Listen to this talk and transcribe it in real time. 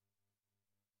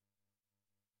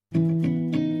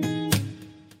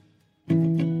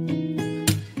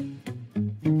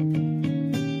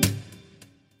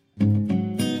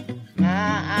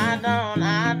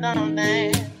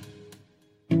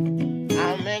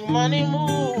make money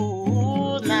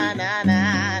move. Na na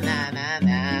na na na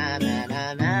na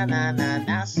na na na na na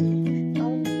na.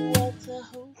 Don't know what to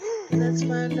hope. Let's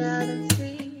find out and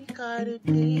see. Cardi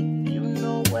B, you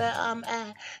know where I'm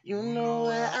at. You know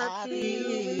where I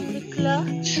be. The club,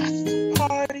 just a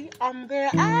party. I'm there.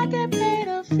 I get paid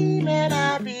a fee, man.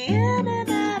 I be in and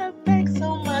out of bank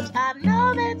so much. I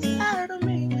know they're tired of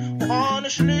me.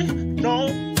 Honestly,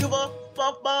 don't give a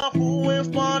fuck about who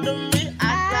in front of me.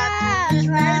 I got this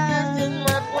business in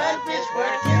my one bitch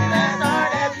working as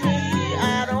hard as me.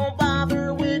 I don't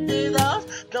bother with these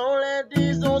offs. Don't let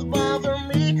these hoes bother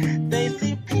me. They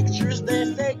see pictures, they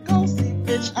say go see,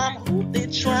 bitch. I'm who they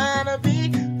tryna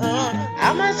be.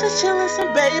 I might just chill with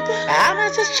some baby. I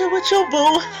might just chill with your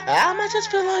boo. I might just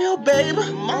feel on your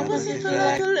baby. My pussy feel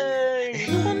like a leg.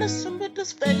 He wanna swim with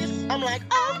his face. I'm like,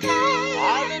 okay.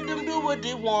 I let them do what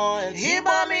they want. He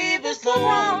bought me if it's the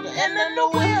wrong. And then the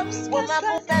whips. When I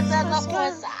put that as a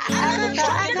voice, I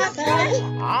got that.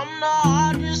 I'm the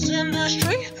hardest in the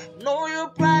street. Know you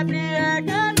probably heard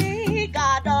of me.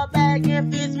 Got a bag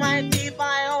if it's my teeth.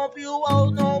 I hope you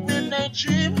all know it ain't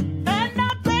cheap. And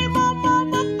I pay my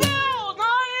mama bills.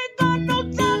 I ain't got no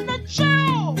time to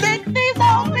chill. Think these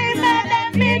hoes be mad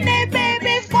at me. They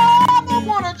baby father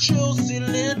wanna chill. See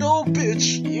little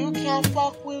bitch, you can't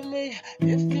fuck with me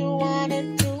if you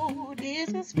wanna do.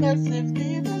 These expensive,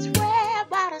 these is rare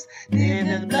bottles. These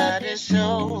is bloody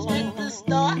shows. With the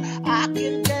store, I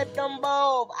can get them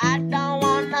both. I don't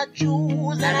wanna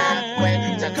choose, and I'm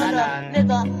quick to cut a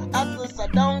nigga up, so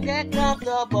don't get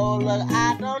comfortable. Look,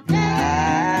 I don't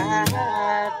dance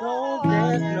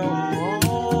no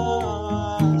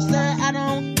more. Say I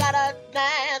don't gotta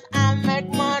dance, I make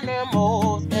money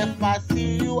moves. If I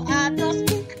see you, I don't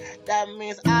speak. That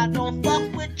means I don't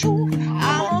fuck with you.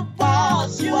 I'm a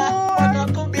boss, you are a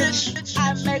bitch.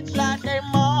 I make Friday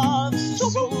moves.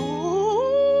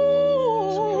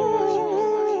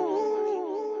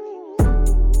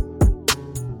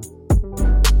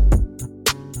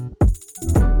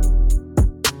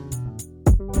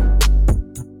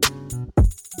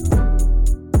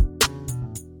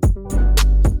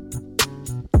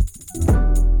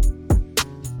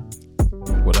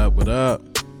 What up?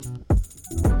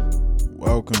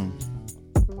 Welcome.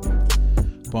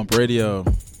 Bump Radio.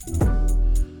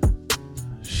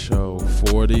 Show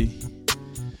 40.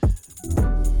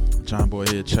 John Boy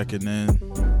here checking in.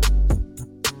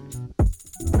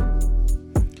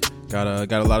 Got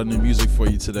a lot of new music for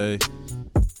you today.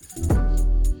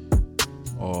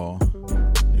 All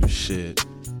new shit.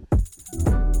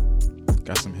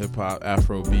 Got some hip hop,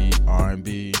 Afrobeat,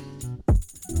 R&B,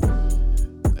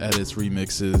 edits,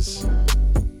 remixes.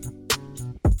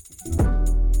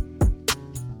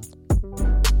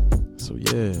 So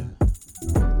yeah.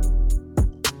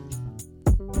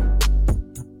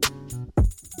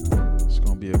 It's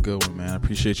gonna be a good one, man. I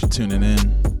appreciate you tuning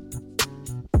in.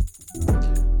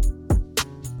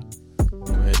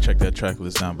 Go ahead, check that track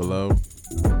list down below.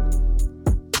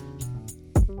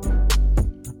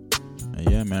 And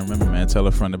yeah, man, remember, man, tell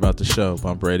a friend about the show,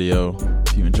 Bump Radio.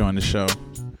 If you enjoying the show,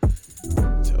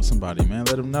 tell somebody, man.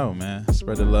 Let them know, man.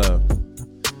 Spread the love.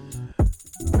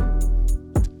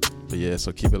 But yeah,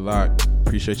 so keep it locked.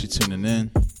 Appreciate you tuning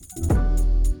in.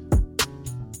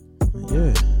 And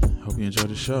yeah, hope you enjoy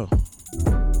the show.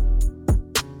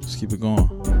 Just keep it going.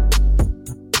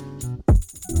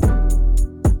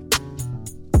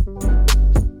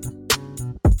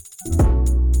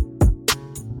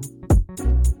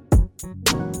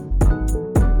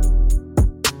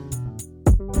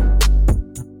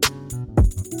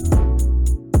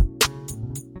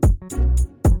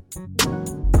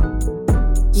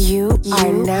 You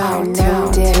are now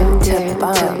tuned in to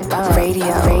Bump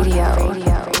Radio.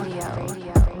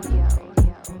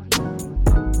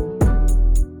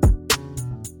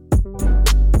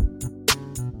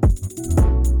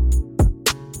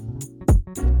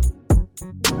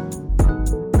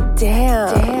 Damn,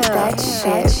 that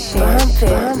shit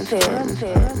bumpin'.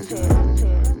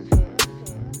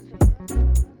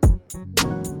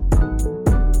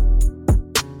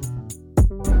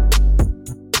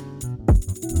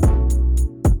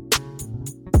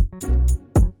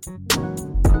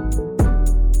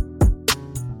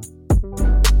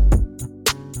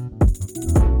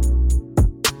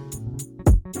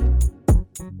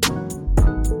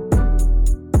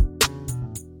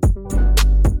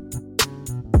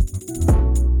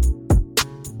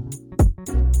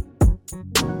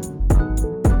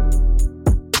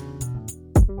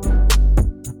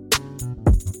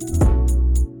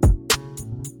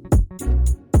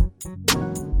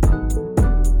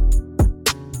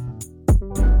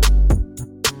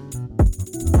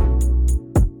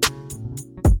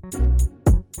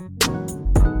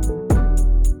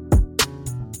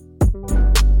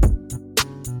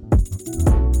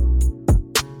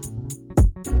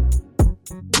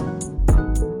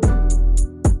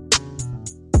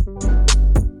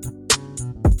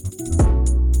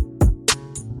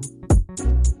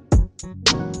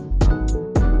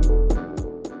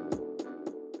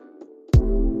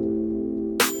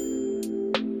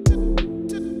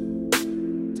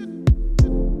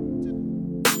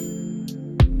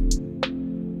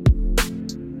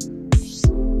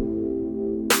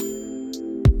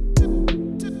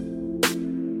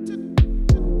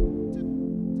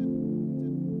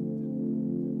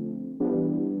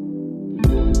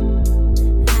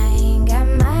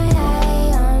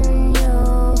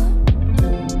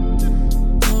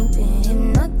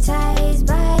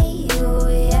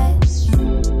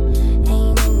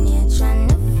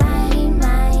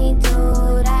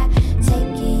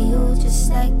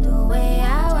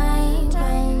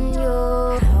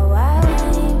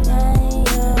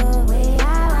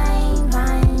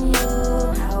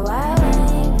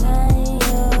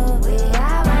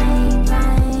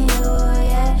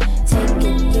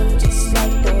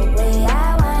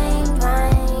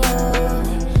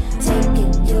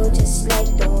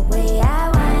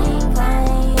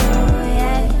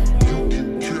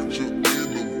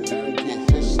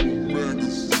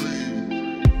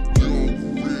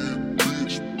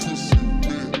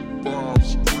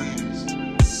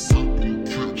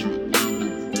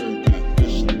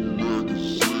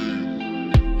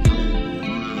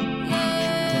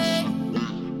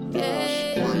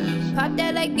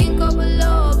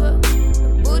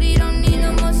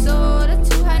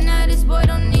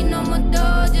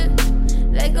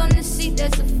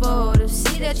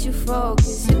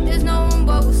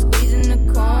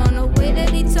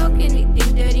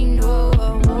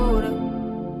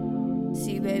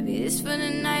 It's for the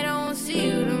night, I won't see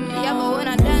you tomorrow. Yeah, but when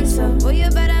I dance up, boy, you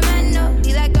better man up.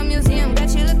 Be like a museum,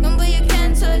 got you looking, but you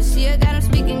can't touch. Yeah, got him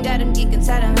speaking, got him geeking,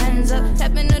 tie them hands up.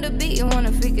 Tapping to the beat, you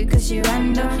wanna freak it, cause she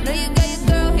random. Know you got your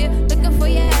girl here, looking for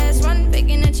your ass. Run,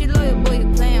 faking that you loyal, boy,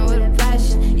 you playing with a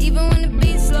passion. Even when the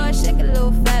beat's slow, shake a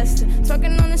little faster.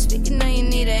 Talking on the speaker, know you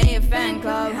need it in your fan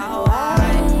club. How I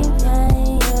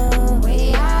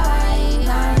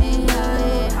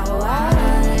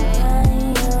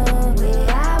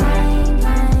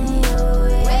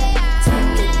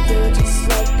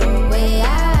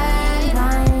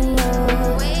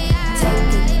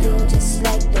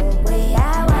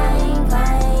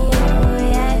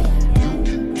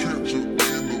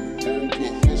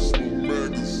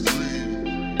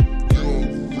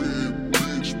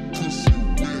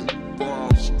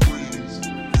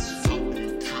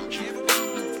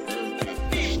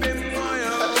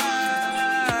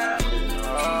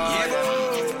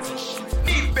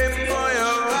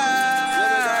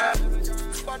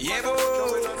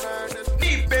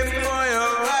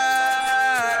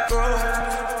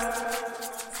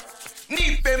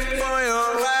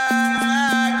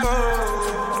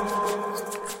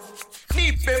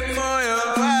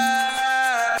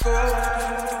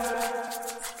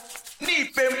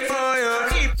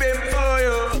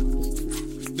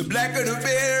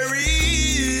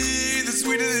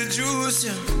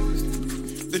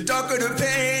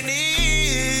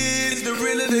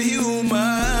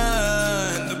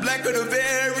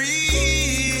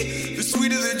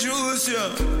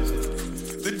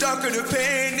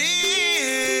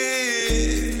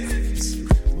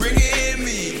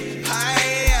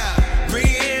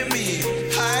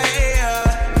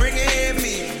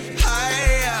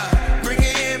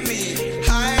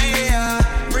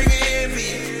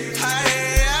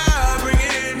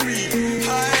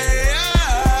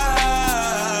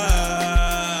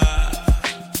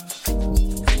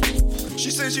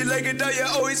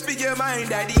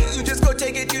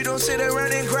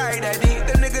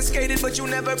but you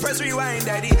never press rewind,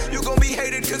 daddy. You gon' be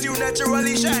hated cause you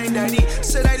naturally shine, daddy.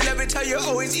 Said I love it how you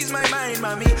always ease my mind,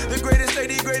 mommy. The greatest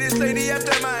lady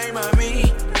after my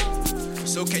mommy.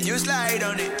 So can you slide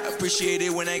on it? Appreciate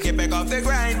it when I get back off the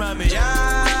grind, mommy.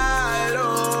 Yeah,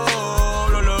 lo,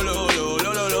 lo, lo, lo, lo,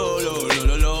 lo, lo, lo, lo,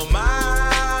 lo, lo,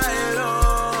 my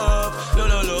love. Lo,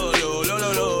 lo, lo, lo, lo,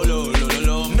 lo, lo, lo, lo,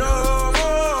 lo. No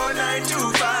more 9 to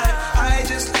 5. I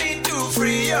just need to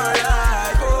free your life.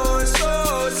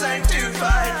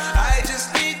 I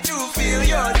just need to feel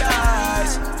your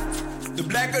thighs. The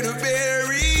blacker the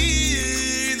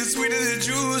berry, the sweeter the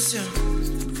juice, yeah.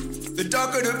 The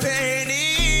darker the pain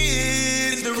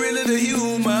is, the realer the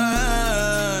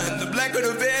human. The blacker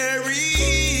the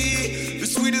berry, the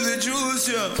sweeter the juice,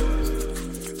 yeah.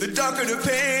 The darker the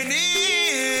pain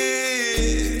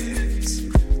is.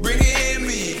 Bring it in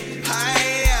me,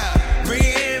 higher. Bring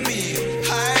it in me,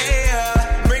 higher.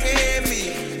 Bring it in me,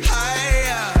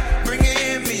 higher. Bring it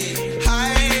in me,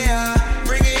 higher.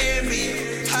 Bring it in me,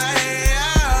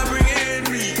 higher. Bring it in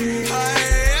me, higher.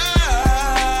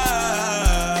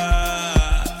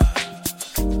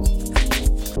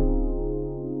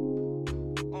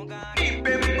 Deep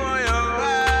in my heart.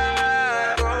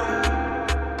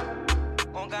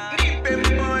 Deep in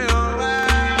my heart.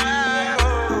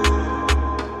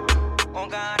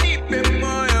 Deep in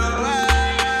my heart.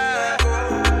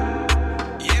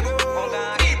 Yeah,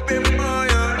 deep in my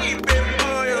heart. Deep in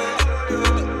my heart.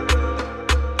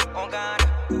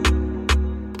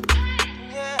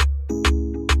 Yeah.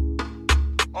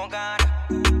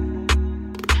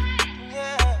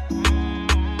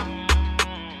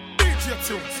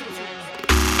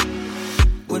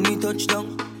 When we touch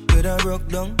down, get her broke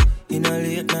down. In a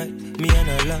late night, me and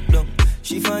her locked down.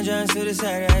 She found Johns to the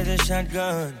side, I just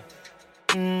shotgun.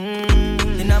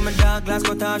 In my dark glass,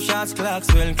 cut off shots,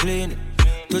 clocks well clean.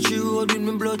 Touch you road with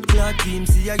me blood clot team.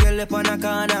 See a girl up on a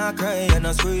corner, I cry and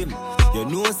I scream. You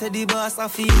know, say the boss, I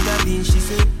feel that in. She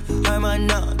say, I'm a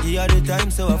nah, give her the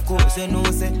time, so of course you know,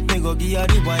 say, me go give her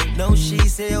the wine. Now she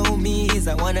say, oh, me is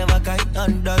a one of a kind,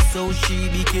 and that's how she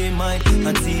became mine.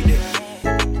 And see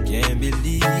that, can't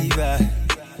believe I,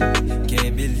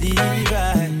 can't believe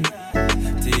I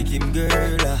take him,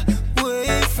 girl,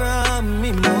 away from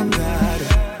me, my God.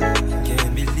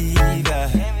 Can't believe I,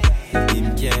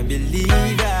 him can't believe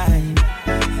I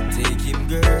take him,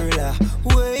 girl,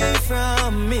 away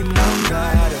from me, my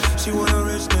God. She want a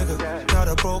rich nigga, not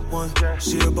a broke one.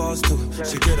 She a boss too,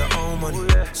 she get her own money.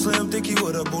 Slim thicky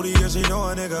with a booty, yeah, she know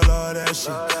a nigga love that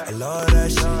shit. I love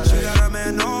that shit. She got a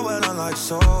man, know well, I'm like,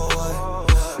 so what?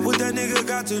 What that nigga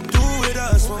got to do with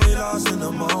us when we lost in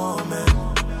the moment?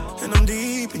 and I'm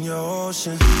deep in your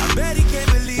ocean. I bet he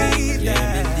can't believe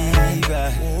that. Can't believe I.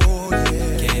 Oh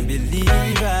yeah. Can't believe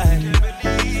I.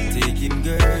 Taking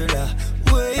girl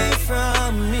away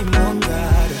from me, mom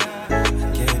God.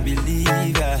 Can't believe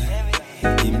I.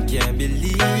 Him can't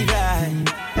believe I.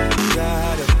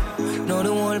 God. Now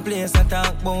the whole place I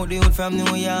talk about the youth from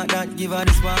New York that give her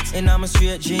the sparks. And I'm a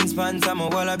straight jeans pants, I'm a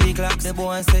wallaby clocks. The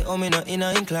boy say, oh, me not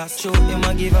in class. Show him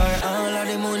I give her all of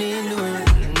the money in the world.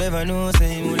 Never know,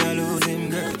 say him would I lose him,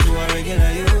 girl, to a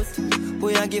regular youth.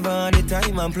 Boy, I give her the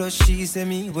time, and plus she say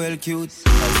me well cute.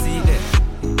 I see that,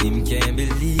 him can't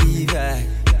believe I.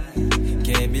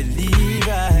 Can't believe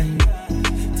I.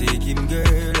 Take him,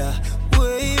 girl,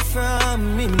 away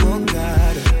from me, oh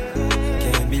God.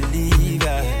 Can't believe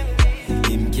I.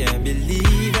 Can't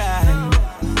believe I.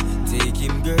 Take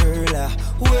him, girl,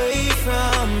 away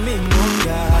from me, oh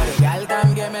God. Girl,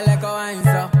 come give me like a wine,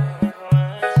 so.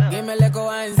 Give me like a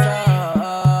wine,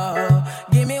 so.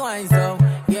 Give me wine, so.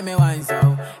 Give me wine,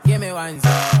 so. Give me wine, so.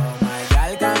 My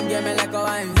girl, come give me like a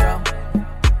wine, so.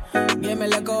 Give me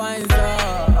like a wine,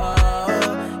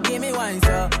 so. Give me wine,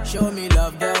 so. Show me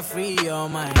love, girl, free your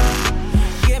mind.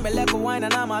 Give me like a wine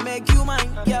and I'ma make you mine,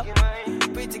 yep.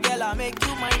 Pretty girl, I'll make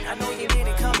you mine. I know you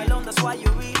didn't come alone, that's why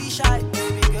you're really shy.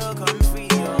 Baby girl, come free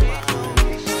your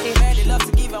mind. Many love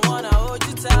to give, I wanna hold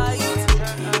you tight.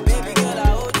 Baby girl, I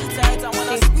hold you tight. I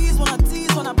wanna squeeze, wanna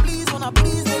tease, wanna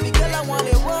please. Baby girl, I want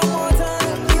it one more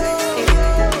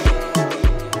time.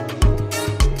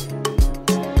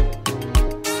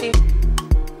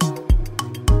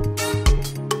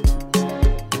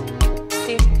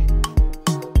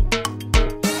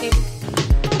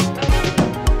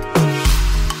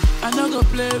 I no go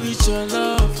play with your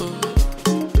love, oh.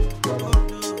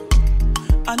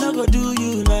 I no go do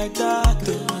you like that,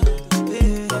 oh.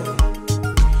 Yeah.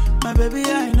 My baby,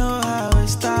 I know how it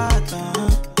start,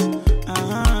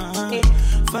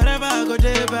 Forever I go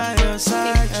there by your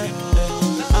side,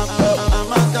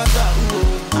 I'm a tata, oh.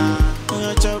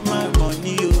 You chop my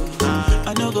money, oh.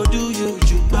 I no go do you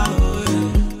juba, oh.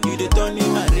 You the turn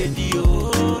in my radio,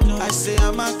 oh. I say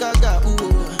I'm a gaga, oh.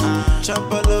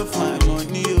 Chop all of my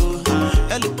money, oh.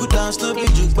 Ellie put down no be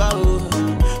juba, oh.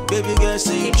 Baby girl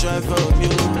say you try for me,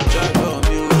 try for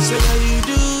me. Say that you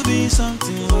do me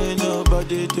something when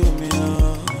nobody do me,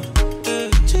 oh. Hey,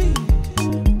 gee.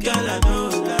 Girl I know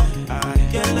lie,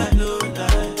 girl I know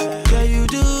lie. Girl you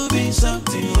do me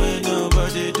something when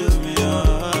nobody do me,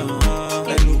 oh.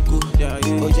 Hey, look good, yeah,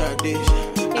 oh yeah, this,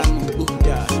 I'm good,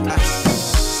 yeah.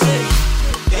 Say,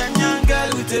 Kenyan girl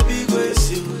with a big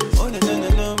waist, you. Oh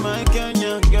no, my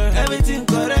Kenyan girl. Everything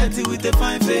correct with a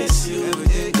fine face, you.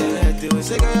 Everything correct, you.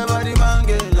 Say, girl, your body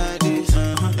banging like this,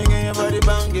 and girl, your body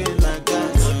banging like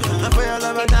that. And for your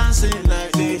lover dancing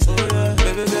like this,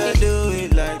 baby girl, do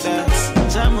it like that.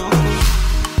 Jam on.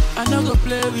 I no go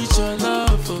play with your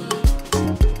love, oh.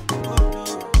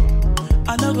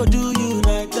 I no go do you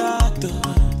like that, oh.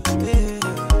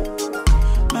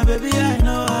 Yeah. My baby, I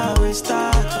know how we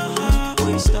start,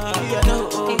 we start, yeah, no,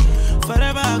 oh.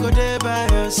 Forever I go there by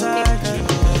your side,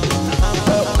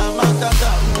 I'm a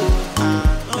tata, oh.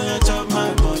 You chop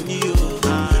my money,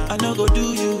 oh. I no go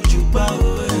do you juba,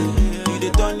 oh. You the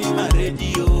turn in my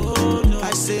radio, oh.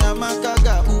 I say I'm a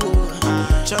gaga,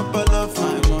 oh. Chop all of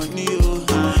my money, oh.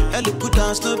 Ellie put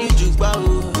down no be juba,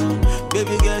 oh.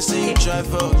 Baby girl say you try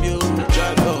for me,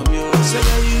 try for me. Say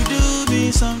that you do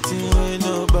me something when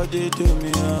nobody do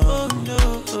me, oh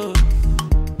no, oh.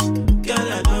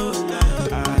 Girl I know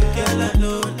lie, girl I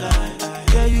know lie.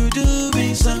 Girl you do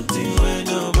me something when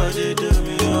nobody do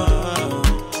me, oh.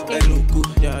 Hey look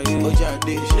good, yeah, oh yeah,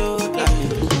 this, no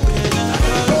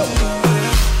lie.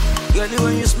 Girl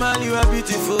when you smile you are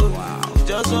beautiful. Wow.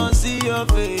 Just wanna see your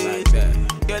face.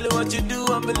 Like girl, what you do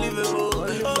unbelievable.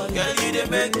 Girl, you they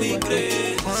make me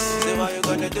crazy. Say why you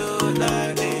gonna do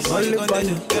like this? What you gonna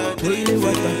do? Girl, do you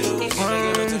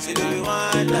feel? Say do you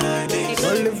want like this?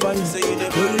 Only fire. Say you the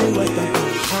only water.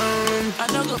 I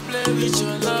don't go play with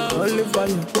your love. Only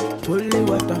fire, only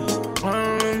water.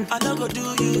 I don't go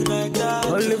do you like that.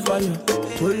 Only fire,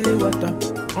 only water.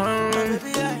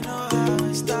 Baby, I know how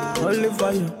it starts. Only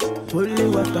fire, only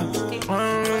water.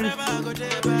 Forever I go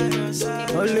there by your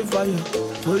side. Only fire.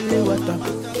 Only water,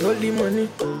 only money,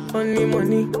 only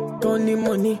money, only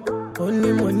money,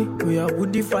 only money. We are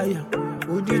woody fire,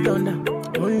 woody thunder.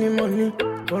 Only money,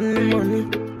 only money,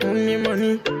 only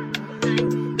money.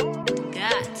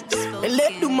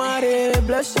 Let the mare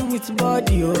bless you with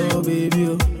body, oh baby.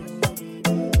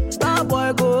 Oh. Star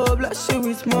boy go bless you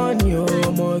with money,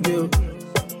 oh my girl.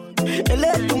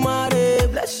 Let the mare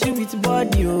bless you with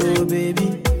body, oh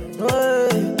baby.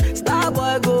 Oh, star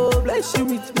boy go bless you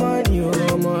with money,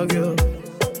 oh my girl.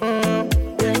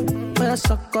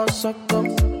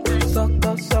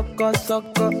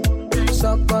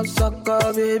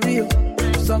 Sucker, baby.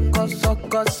 Sucker.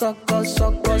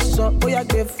 Oh, yeah,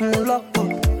 give fun loco.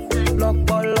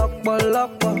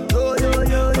 Oh,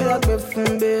 yeah, give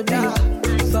fun, baby.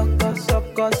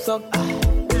 Sucker.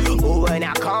 Oh, when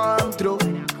I come through,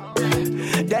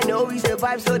 they know we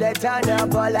survive, so they turn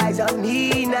up all eyes on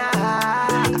me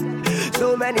now.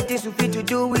 So many things we fit to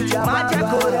do with your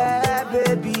mama,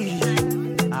 baby.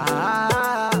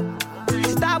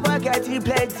 Stop getting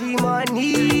plenty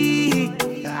money.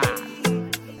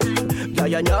 Yeah,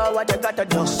 you know what you gotta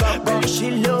do. Baby, she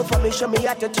love for me, show me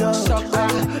how to do.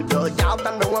 No doubt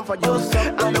I'm the one for you.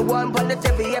 I'm the one for the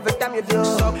TV every time you do.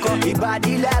 Your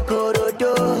body like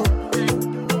Orodo.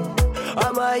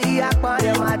 I'm a yak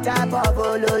on my type of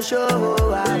polo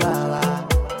show.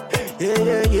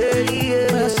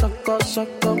 Yeah. Sucker,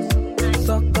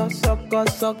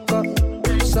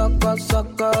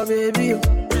 baby.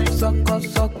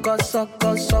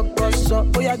 Sucker.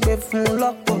 Oh, yeah, give fun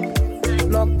loco.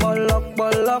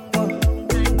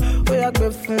 Oh, yeah,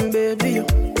 give fun, baby.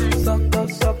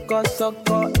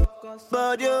 Sucker.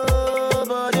 Body,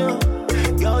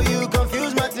 girl, you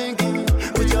confuse my thinking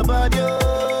with your body.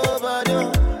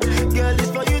 Girl, it's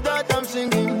for you that I'm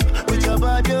singing with your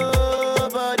body.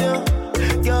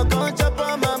 Girl, come chop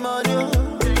on my money.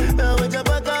 With your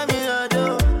back on me, I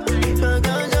do.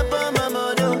 Come chop on my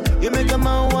money. You make a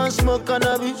man want smoke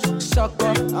cannabis.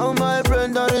 Sucker. How my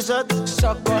brain done reset.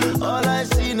 Sucker. All I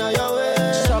see now your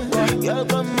way. Sucker. Girl,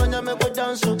 come on, you make me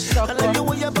dance. I like the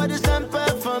way your body stand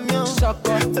from you.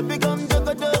 Sucker. Baby, come take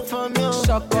a dip from you.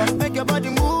 Sucker. Make your body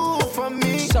move from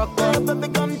me. Sucker. Baby,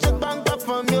 come take bank up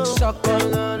from you. Sucker.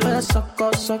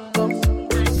 Sucker,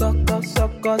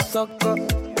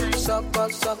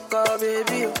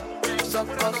 baby.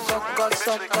 Sucker.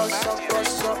 Oh,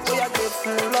 yeah, give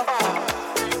fun loco.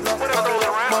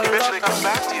 Eventually comes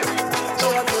back to you.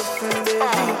 Oh, yeah, give fun, baby.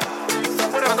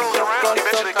 Whatever goes around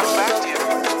eventually comes back to you.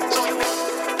 So you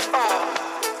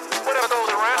whatever goes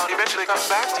around eventually comes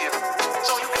back to you.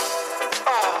 So you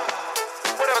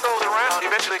whatever goes around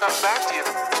eventually comes back to you.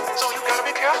 So you gotta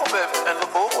be careful, baby, and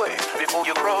look both ways before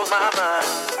you cross my mind.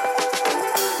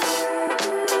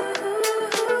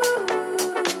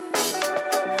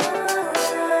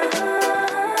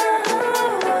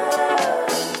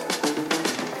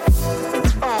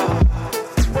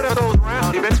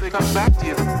 Eventually comes back to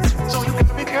you. So you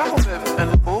gotta be careful, baby,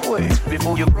 and look both ways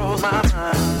before you cross my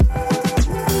mind.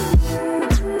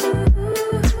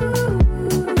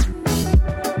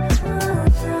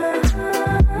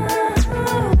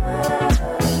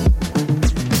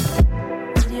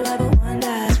 Do you ever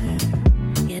wonder?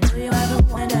 Yeah, do you ever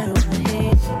wonder what he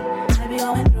might be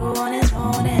going through on his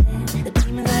own end? The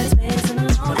demons that he's facing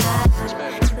alone.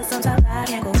 But sometimes I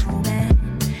can't go home and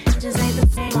it just ain't the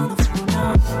same on the phone,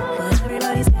 no. But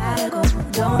everybody's gotta go,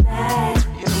 don't they?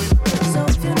 So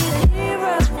if you need a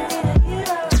hero,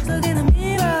 just look in the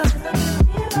mirror.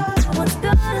 No one's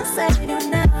gonna save you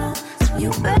now, so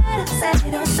you better save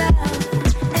yourself.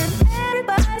 And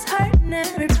everybody's hurting,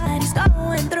 everybody's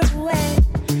going through it,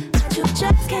 but you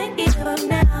just can't give up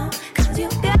now, cause you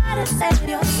gotta save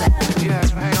yourself. Yeah,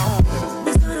 hang on.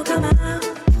 The sun will come out,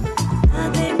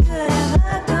 nothing good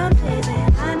ever comes easy.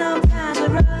 I know times are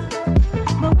rough,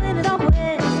 but when it's over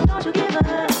with, don't you give up.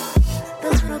 The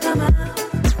sun will come out,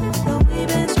 but we've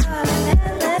been struggling,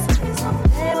 and let's face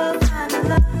someday we'll find the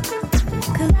love.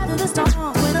 Cause after the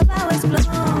storm, when the flowers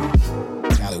bloom.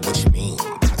 Golly, what you mean?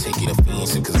 I take it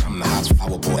offensive, cause I'm the hot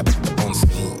flower boy that put the on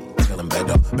scene. Feeling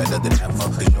better than ever,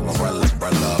 cause your umbrella.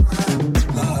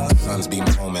 Suns beam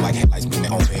moment like headlights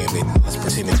beaming on bandit. Let's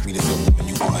pretend that we the when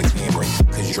you are a camera.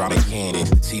 Cause you drive a candid,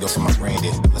 the Tito's in my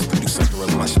branded. Let's produce a thrill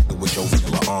in my shot with your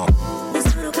villa on. The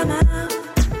sun will come out,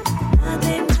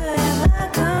 nothing good ever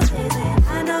comes easy.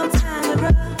 I know times are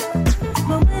rough,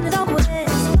 but when it's over with,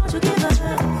 so don't you give up.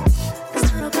 The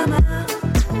sun will come out,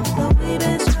 but we've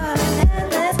been struggling, and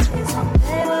let's face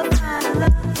someday we'll find the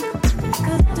love.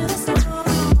 Cause into the storm,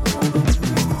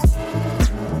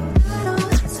 I know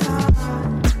it's hard,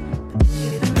 but you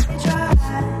really try.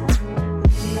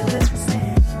 Maybe you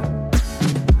understand.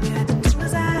 All you had to do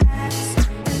was ask,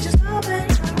 and just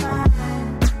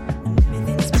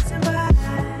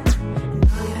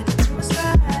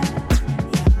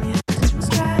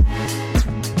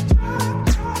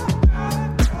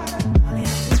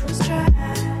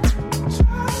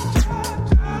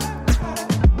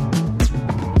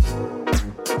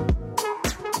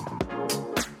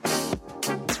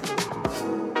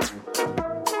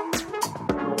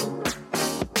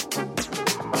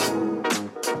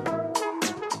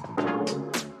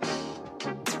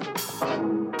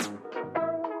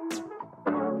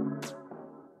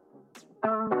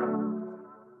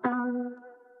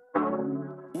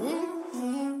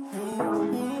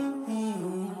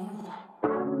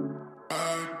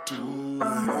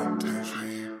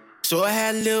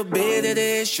had a little bit of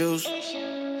the issues.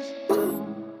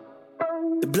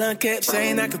 The blunt kept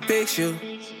saying I could fix you.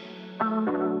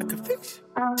 I could fix you.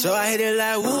 So I hit it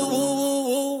like woo, woo, woo,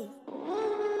 woo.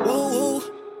 Woo, woo.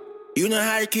 You know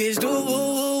how the kids do, woo,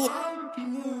 woo.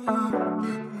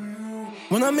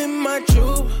 When I'm in my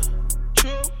truth,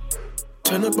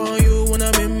 turn up on you when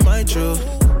I'm in my truth.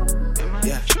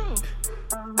 Yeah.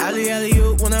 Alley, alley,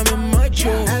 you when I'm in my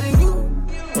truth.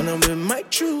 When I'm in my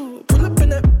truth, pull up in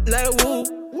that like woo.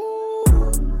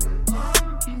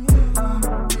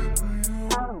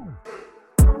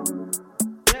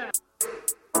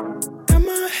 Got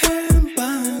my hair in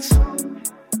buns.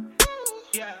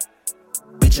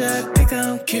 Bitch, I think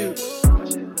I'm cute.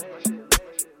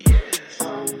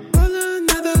 Roll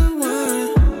another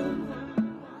one.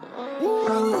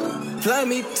 Fly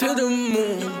me to the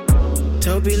moon.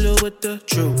 Toby Lou with the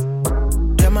truth.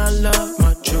 Damn, I love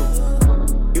my truth.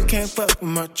 You can't fuck with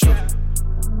my truth.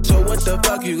 So what the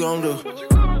fuck you gon' do?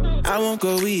 I won't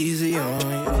go easy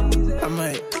on you. I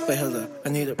might, wait, hold up, I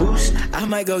need a boost. I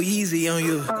might go easy on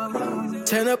you.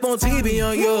 Turn up on TV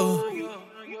on you.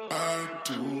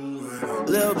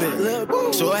 Little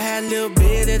bit. So I had a little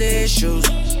bit of the issues.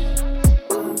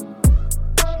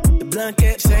 The blunt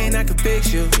kept saying I could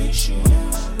fix you.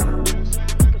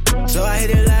 So I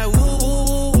hit it like woo,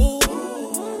 woo, woo,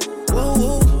 woo,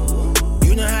 woo.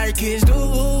 You know how the kids do, woo,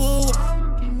 woo.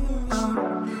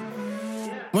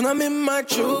 When I'm in my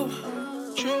truth,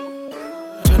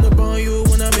 turn up on you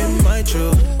when I'm in my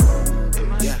truth.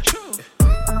 Yeah.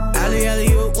 Alley, alley,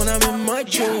 you when I'm in my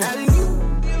truth.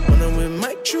 When I'm in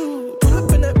my truth, pull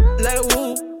up in that like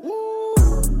woo.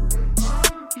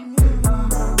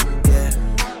 Yeah.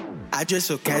 I just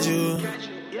so casual.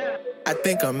 I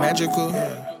think I'm magical.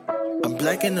 I'm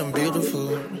black and I'm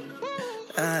beautiful.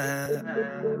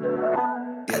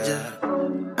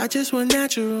 I just went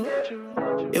natural.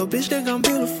 Yo, bitch think I'm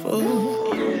beautiful.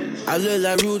 I look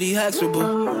like Rudy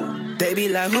Huxtable. They be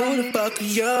like, who the fuck are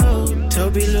you?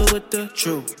 Toby Lou with the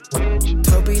truth.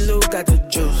 Toby Lou got the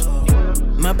juice.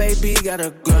 My baby got a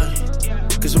gun.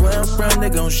 Cause where I'm from, they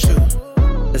gon' shoot.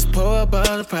 Let's pour up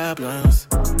all the problems.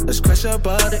 Let's crush up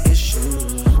all the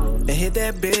issues. And hit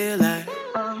that bill like.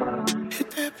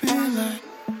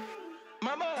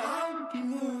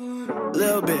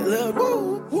 Little bit, woo,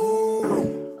 woo.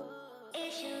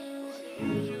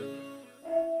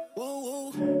 Woo,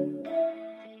 woo.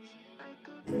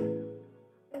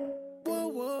 Woo,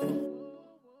 woo.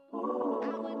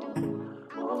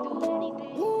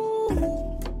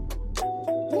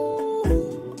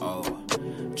 Oh,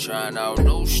 trying out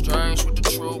new strings with the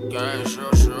true gang,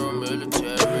 sure,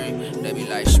 military. They be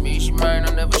like, Shmee, she mine,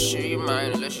 I never share your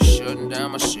mind unless you're shutting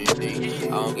down my city. I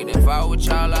don't get involved with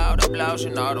y'all out of blouse,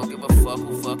 and I don't give a fuck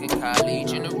who fucking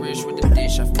college. In the wrist with the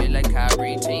dish, I feel like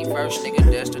Kyrie. Team first, nigga,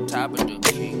 that's the top of the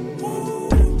key.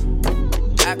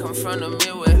 I come from the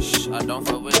Midwest, I don't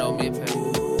fuck with no mid-pay.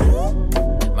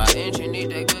 My engine need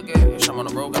that good gas, I'm on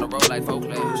the road, gotta roll like 4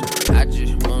 class. I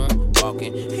just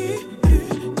walking,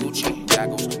 Gucci,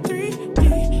 goggles,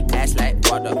 3D, ass like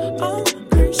water, on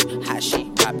grease, hot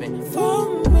shit popping for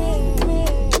me.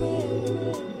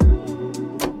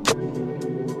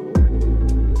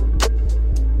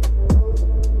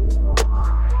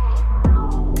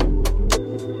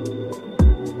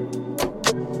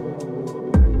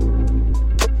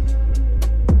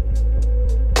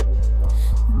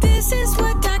 This is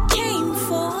what I came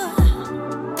for.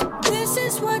 This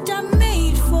is what I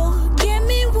made for. Give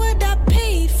me what I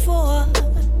paid for.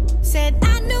 Said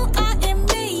I know I am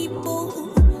able.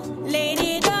 Laid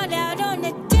it all out on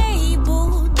the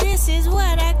table. This is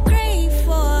what I crave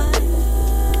for.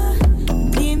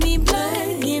 Give me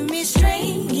blood, give me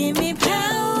strength, give me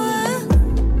power.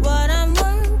 What I'm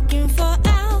working for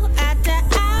hour after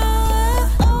hour.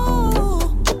 Oh,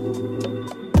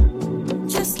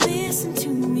 just listen to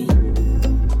me.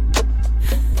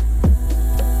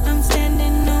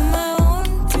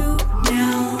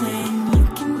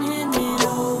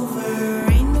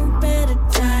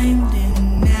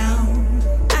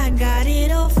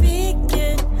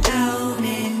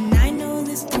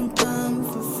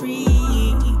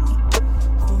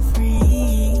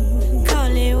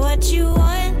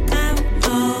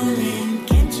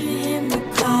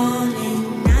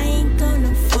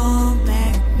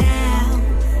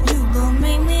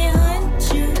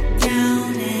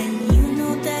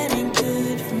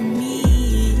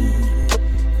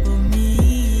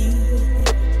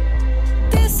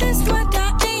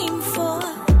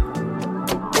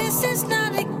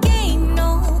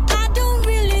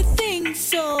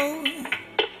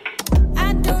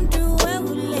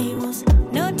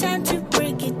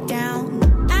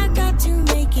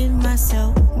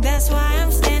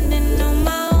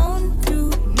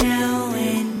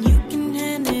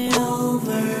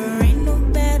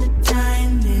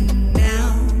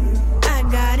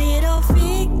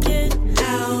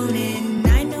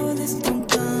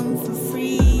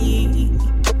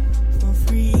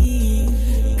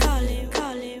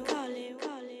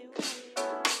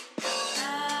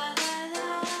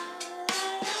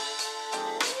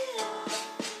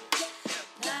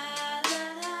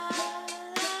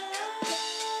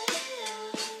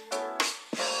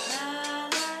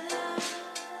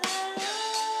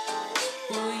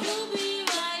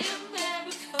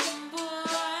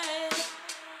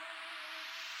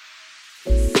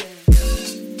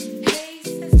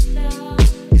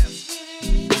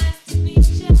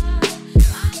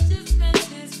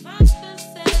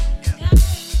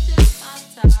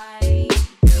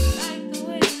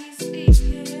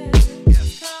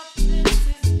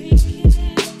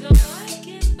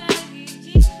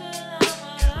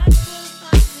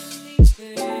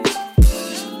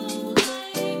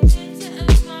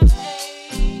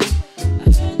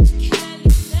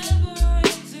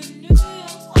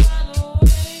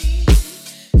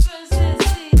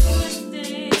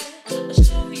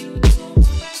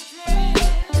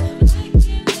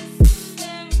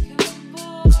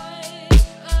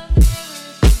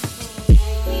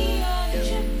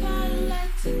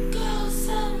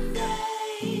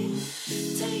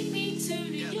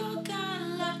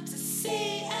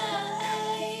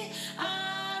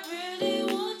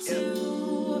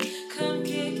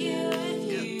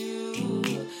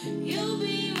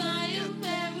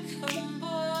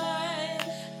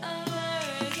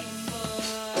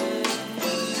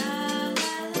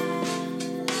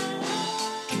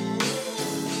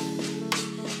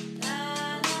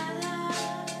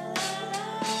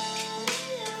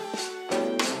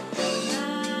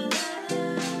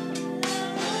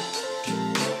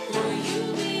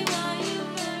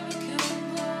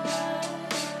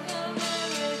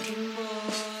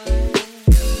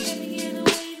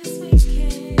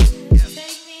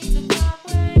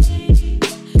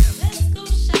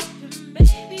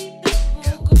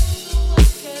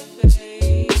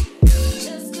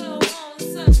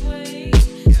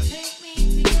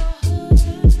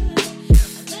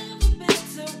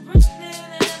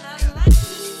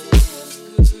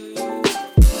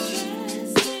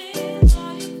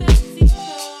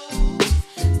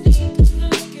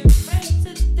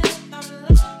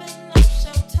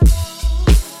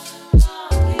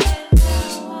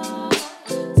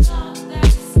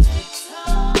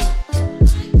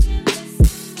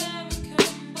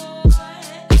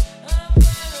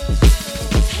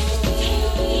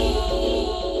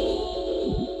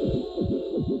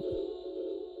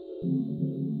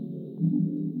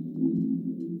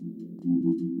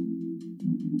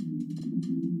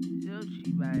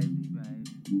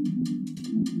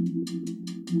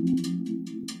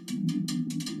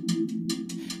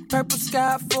 Purple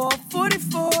sky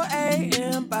 4:44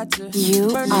 a.m. About to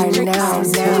You are now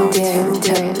tuned in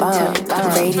to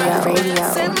Bump Radio.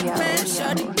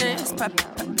 Shawty dance, pop,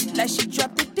 like she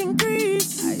dropped it in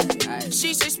Greece.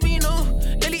 She says, Spino,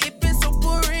 lately it been so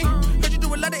boring. Heard you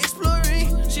do a lot of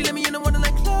exploring. She let me in the water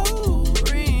like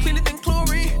chlorine. Cleaner than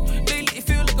chlorine. Lately it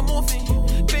feel like a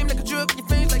morphine. Fame like a drug, your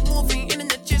face like morphine.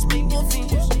 Internet just make morphine.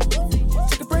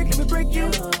 Take a break, let me break you.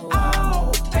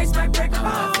 Oh, face might break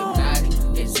my bone.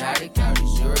 Exotic, all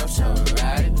these Europe, so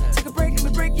erotic. Take a break, let me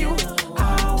break you.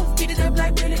 Oh, beat it up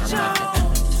like Billy Joe.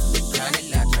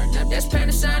 Turned up, that's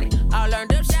Panasonic. All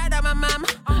learned up, shout out my mama.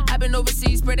 I've been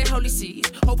overseas, spreading holy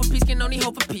seeds. Hope for peace can only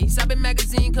hope for peace. I've been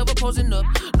magazine cover posing up.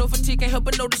 No fatigue, can't help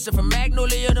but notice it. From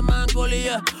Magnolia to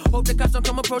Mongolia. Hope the cops don't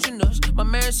come approaching us. My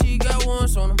man, she got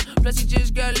ones on him. Plus, he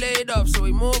just got laid off, so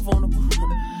he more vulnerable.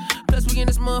 Plus, we in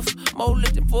this month, more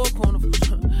lit than 4 carnivals.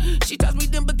 She tossed me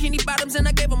them bikini bottoms, and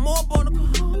I gave her more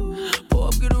barnacles. Pour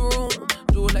up, get a room,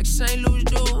 do it like St. Louis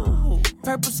do.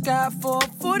 Purple sky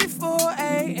 4:44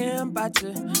 a.m. About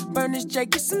to burn this J,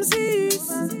 get some Z's.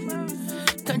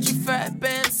 Country fat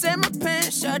band, set my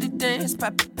pants, shawty dance,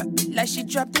 pop it like she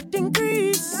dropped it in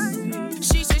Greece.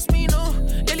 She says, Spino,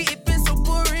 lately it been so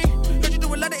boring. Heard you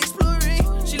do a lot of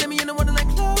exploring. She let me in the water like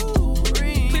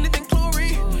chlorine. Cleaner than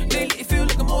chlorine. Lately it feel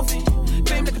like a morphine.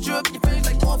 Fame like a drug, your face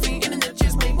like morphine. Internet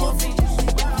just make morphine.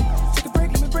 Take a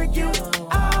break, let me break you.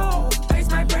 Oh, face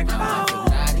might break my bone.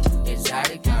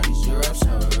 Exotic, all these Europe, so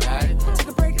erotic. Take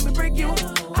a break, let me break you.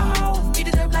 Oh, beat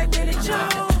it up like Billy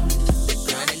Joe.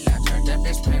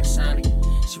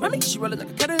 She run me, she rollin' like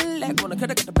a Cadillac. Wanna cut,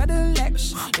 I got the Cadillac.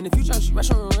 In the future, she rush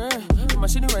on her. Put my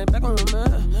city right back on her,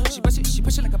 man. She push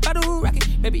it like a bottle rocket.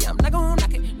 Baby, I'm not gon'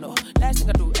 knock it. No, last thing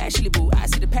I do, actually, boo. I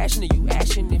see the passion in you,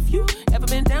 action. If you ever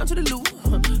been down to the loop,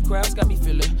 crowds got me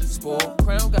feeling. Spoiled,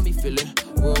 crown got me feeling.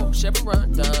 Roll,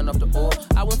 Chevron down off the oil.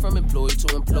 I went from employee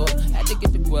to employed. Had to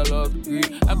get the Guello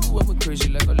degree. I grew up with crazy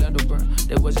like Orlando Brown.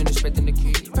 They wasn't expecting the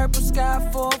kid. Purple sky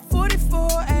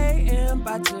 4:44 a.m.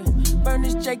 About to burn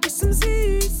this J, get some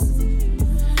Z's.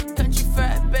 Country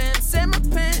fat band, set my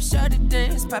pants, shawty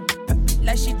dance, pop it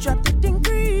like she dropped it in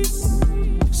Greece.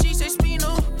 She says,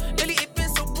 Spino, lately it been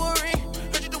so boring.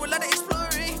 Heard you do a lot of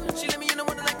exploring. She let me in the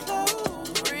water like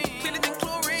chlorine. Cleaner than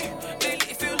chlorine.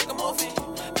 Lately it feel like a morphine.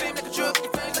 Fame like a drug,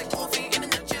 your face like morphine.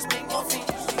 Internet just make morphine.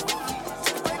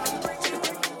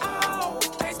 Oh,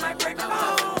 face might break my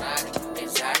bone.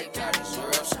 Exotic, all these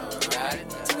Europe, so erotic.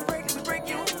 Take a break, let me break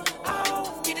you.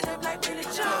 Oh, beat it up like Billy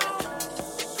Joe.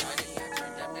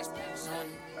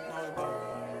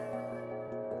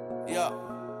 Yeah.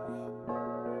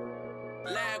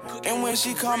 And when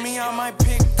she call me, I might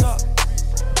pick up.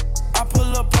 I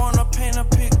pull up on her, paint a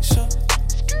picture.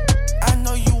 I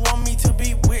know you want me to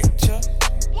be with ya,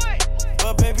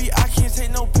 but baby, I can't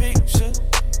take no picture.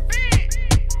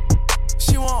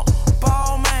 She want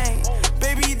ball, man.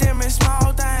 Baby, them is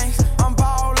small things. I'm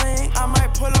ballin'. I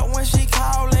might pull up when she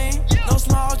callin'. No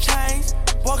small chains.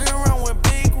 Walking around with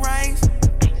big rings.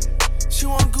 She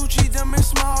want Gucci, them is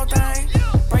small things.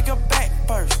 Break her back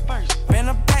first, bend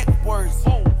her backwards.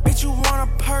 Bitch, you want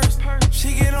a purse?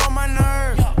 She get on my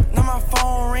nerves. Now my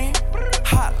phone ring,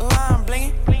 hotline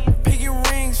blingin', piggy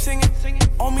ring singing.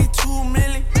 On me 2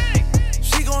 million.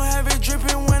 She gon' have it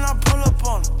drippin' when I pull up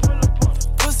on her.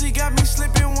 Pussy got me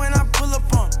slippin' when I pull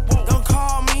up on her. Don't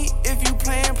call me if you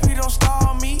playin', please don't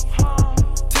stall me.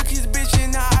 Took his bitch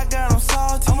and now I got him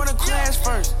salty. I'm gonna crash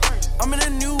first. I'm in a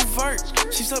new vert.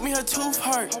 She sucked me, her tooth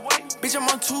hurt. Bitch, I'm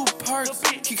on 2 perks.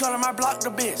 He callin' my block the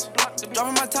bitch.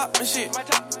 Dropping my top and shit.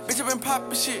 Bitch, I been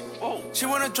poppin' shit. She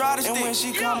wanna drive the stick. And when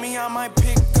she call me, I might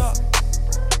pick up.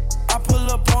 I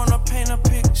pull up on her, paint a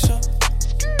picture.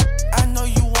 I know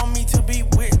you want me to be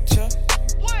with ya,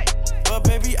 but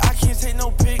baby, I can't take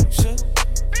no picture.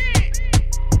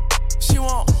 She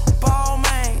want ball,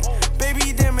 man.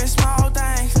 Baby, them is small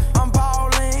things. I'm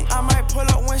ballin'. I might pull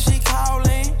up when she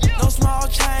callin'. No small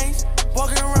chains.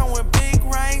 Walking around with big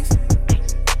rings.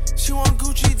 She want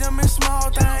Gucci, them is small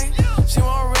things. She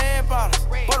want red bottles.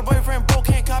 But her boyfriend broke,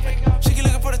 can't cop it. She keep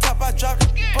looking for the top, I dropped it.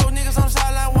 Both niggas on the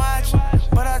sideline watch,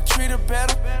 but I treat her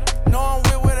better. No, I'm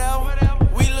with whatever.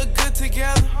 We look good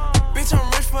together. Bitch, I'm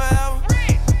rich forever.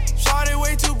 Shawty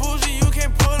way too bougie, you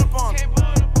can't pull up on her.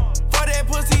 For that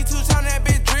pussy, 2 times that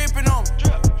bitch drippin' on me.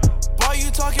 Boy,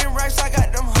 you talking racks, I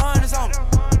got them hundreds on me.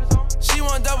 She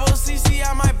want double CC,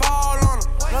 I might ball on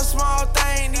her. No small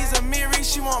thing, these a Miri,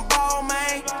 she want ball,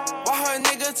 man. Why her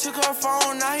nigga took her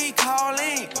phone, now he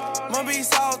callin'. Must be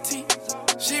salty,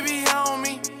 she be on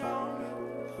me.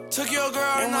 Took your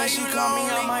girl, and now you call me,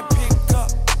 I might pick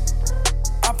up.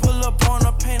 I pull up on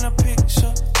her, paint a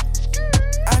picture.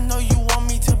 I know you want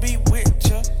me to be with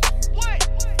ya,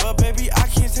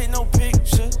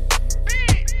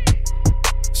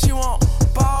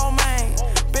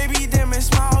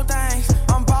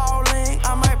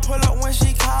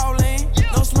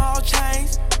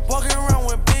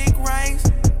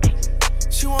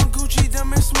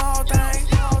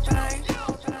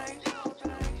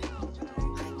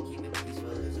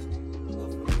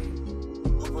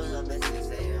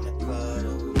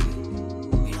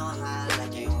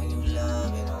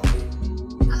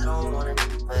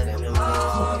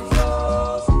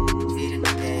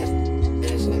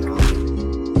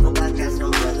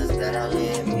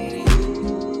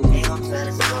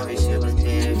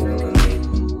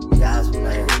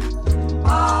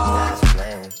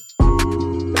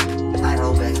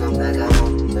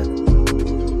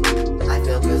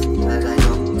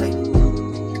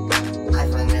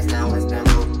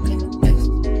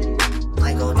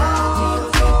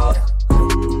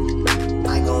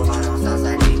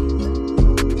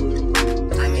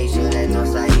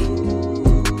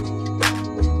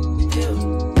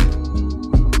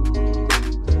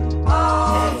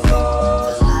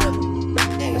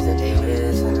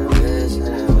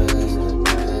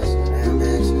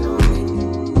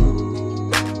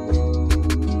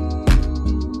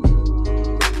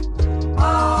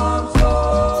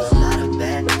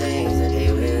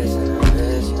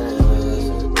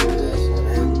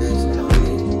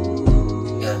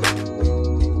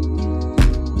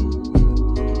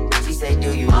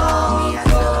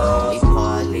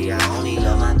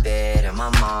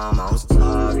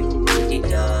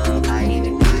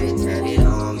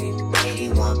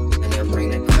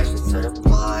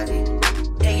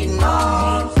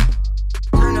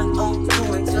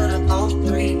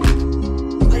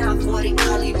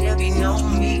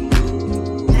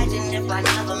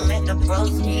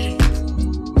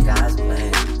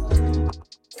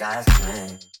 God's plan.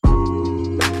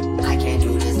 I can't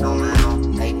do this on my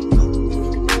own, hey, no.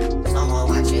 Someone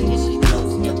watching this shit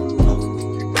close, yeah,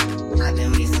 close. I've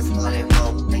been missing Scarlet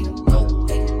Road, hey, no,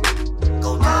 hey.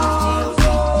 Go down to G.O.D.,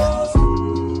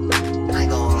 yeah. I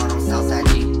go hard on Southside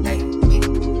G, hey,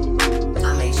 yeah.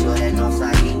 I make sure that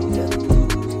Northside E,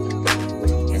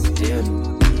 yeah. It's still.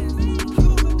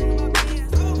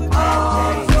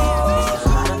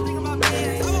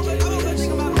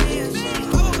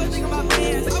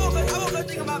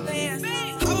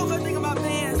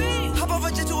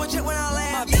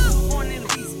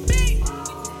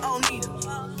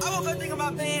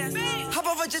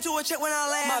 Just to a check when I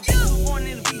land. My bitch was born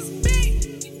in the beast.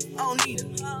 I don't need her.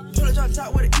 Pull a drop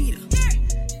top with a eater.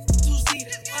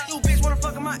 2-seater. New bitch wanna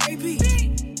fuck in my AP.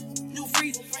 New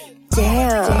freezer.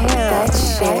 Damn, that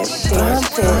shit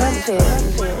bumpin'.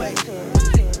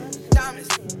 Diamonds.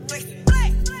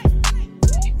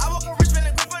 I woke up rich, man,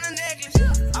 and grip on the necklace.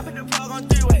 I put the plug on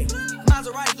 3-way.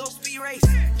 Maserati, go speed race.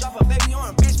 Drop a baby on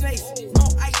a bitch face.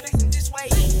 More ice facing this way.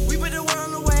 We put the world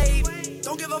on the wave.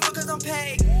 Don't give a fuck cause I'm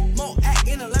paid. More act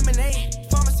in a lemonade.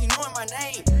 Pharmacy knowing my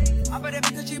name. I bet that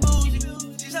because she bougie.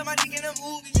 She said my dick in a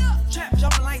movie. Trap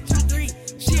jumping like 2-3.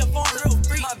 She a phone real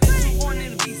free. My bitch was born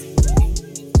in the beast.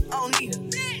 I don't need her.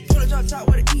 Put a drop top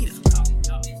with a eater.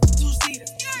 2-seater.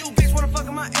 New bitch wanna fuck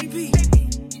in my AP.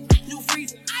 New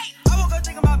freezer. I woke up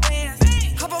thinking about bands.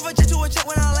 Hop over jet to a check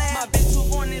when I land. My bitch was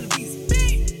born in the beast.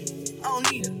 I don't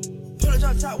need her. Put a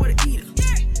drop top with a eater.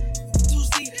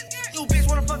 2-seater. New bitch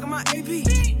wanna fuck in my AP.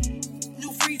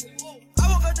 New freezer. I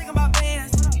woke up thinking about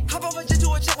bands. Hop over just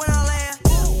do a check when I land.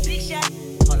 Big shot.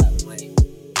 Hold up, wait.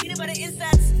 Peanut butter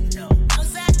insides. No.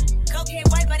 Outside. Cocaine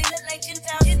white body look like chin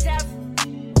top. Chin top.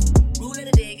 Rule of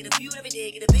the day. Get a few every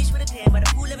day. Get a bitch with a tan by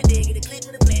the pool every day. Get a clip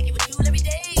with a plan. Give a tool every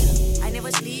day. I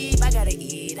never sleep. I gotta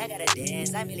eat. I gotta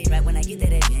dance. I really rap when I get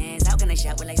that advance. How can I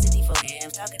shop with like 64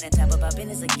 amps? Talking on top about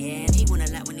business again. He want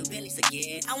a lot with new Bentleys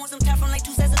again. I want some top from like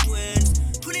 2 sets of twins.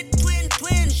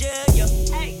 Twins, yeah, yeah.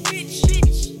 Hey,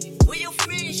 bitch, where your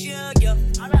friends, yeah, yeah.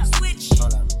 Hold up, switch.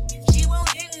 Hold up. She won't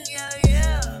in, yeah,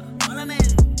 yeah.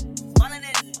 Parliament,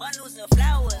 bundles of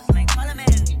flowers like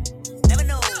Parliament. Never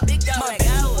know, big dog like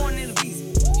ours. Born in the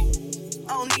beast. I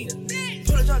don't need her.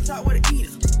 Put a drop top with a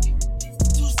eater.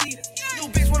 2-seater. New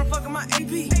bitch wanna fuck in my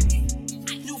AP.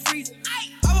 New freezer.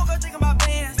 I woke up thinking about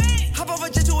bands. Hop over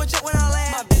jet to a check when I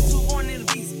land. My bitch was born in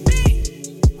the beast.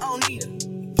 I don't need her.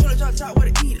 Put a drop top with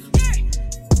a eater.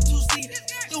 2-seater.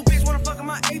 New bitch wanna fuck in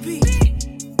my AP.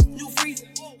 New freezer.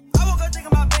 I woke up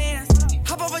thinking about bands.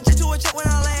 Hop over jet to a check when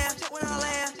I land. When I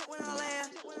land. When I land.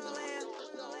 When I land.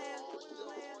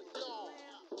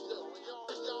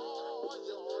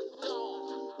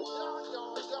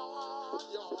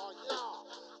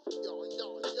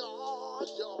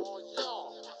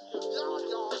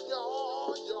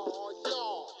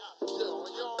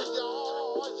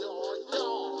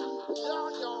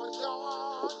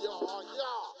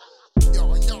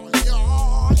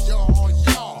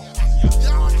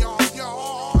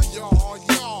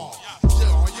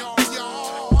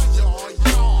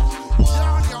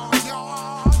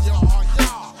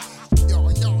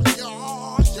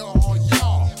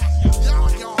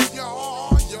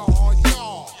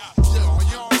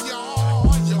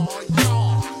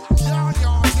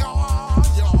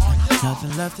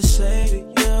 Nothing left to say to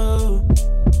you.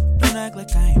 Don't act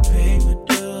like I ain't paid my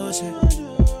dues.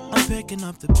 Yeah. I'm picking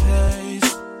up the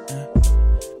pace. Yeah.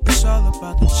 It's all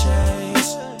about the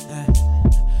chase.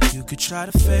 Yeah. You could try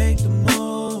to fake the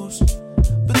moves,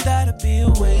 but that'll be a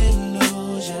way to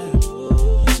lose.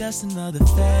 Yeah. It's just another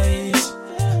phase.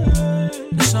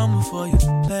 There's someone for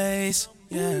your place.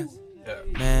 Yeah.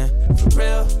 Man, for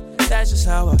real, that's just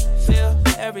how I feel.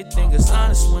 Everything is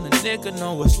honest when a nigga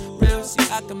know what's real. See,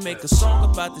 I can make a song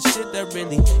about the shit that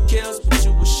really kills, but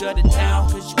you will shut it down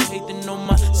cause you hate to know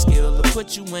my skill. To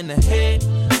put you in the head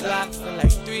lock for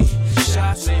like 3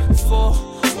 shots, 4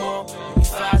 more, maybe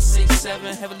 5, 6,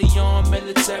 7 heavily on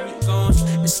military guns.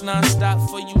 It's non-stop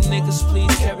for you niggas,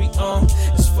 please carry on.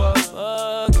 It's fuck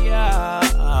yeah.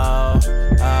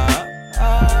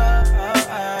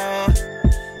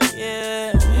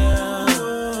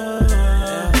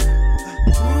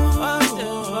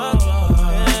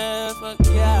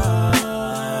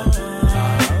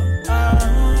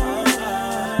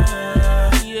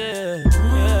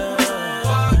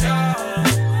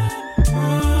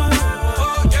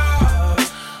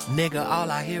 Nigga, all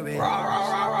I hear is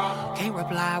can't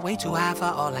reply, way too high for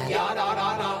all that.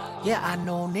 Yeah, I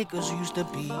know niggas used to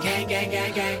be gang, gang,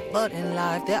 gang, gang, but in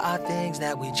life there are things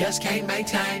that we just can't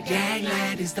maintain.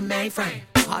 Gangland is the mainframe.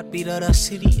 heartbeat of the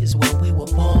city is when we were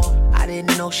born. I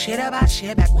didn't know shit about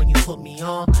shit back when you put me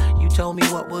on. You told me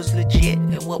what was legit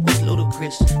and what was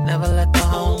ludicrous. Never let the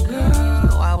homegirls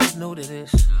know I was new to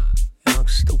this. Young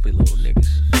stupid little niggas.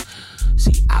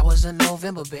 See, I was a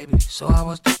November baby, so I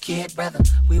was the kid brother.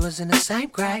 We was in the same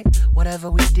grade.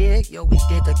 Whatever we did, yo, we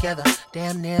did together.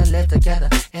 Damn near lived together.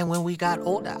 And when we got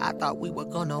older, I thought we were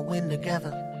gonna win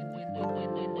together.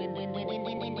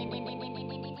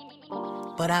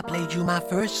 But I played you my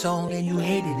first song and you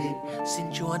hated it.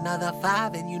 Sent you another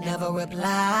 5 and you never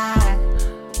replied.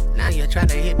 Now you're trying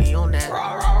to hit me on that.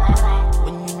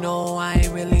 When you know I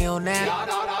ain't really on that.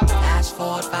 Fast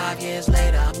forward 5 years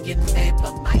later, I'm getting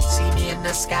paper. Might see me in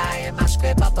the sky in my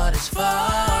scraper, but it's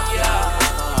fuck, yeah.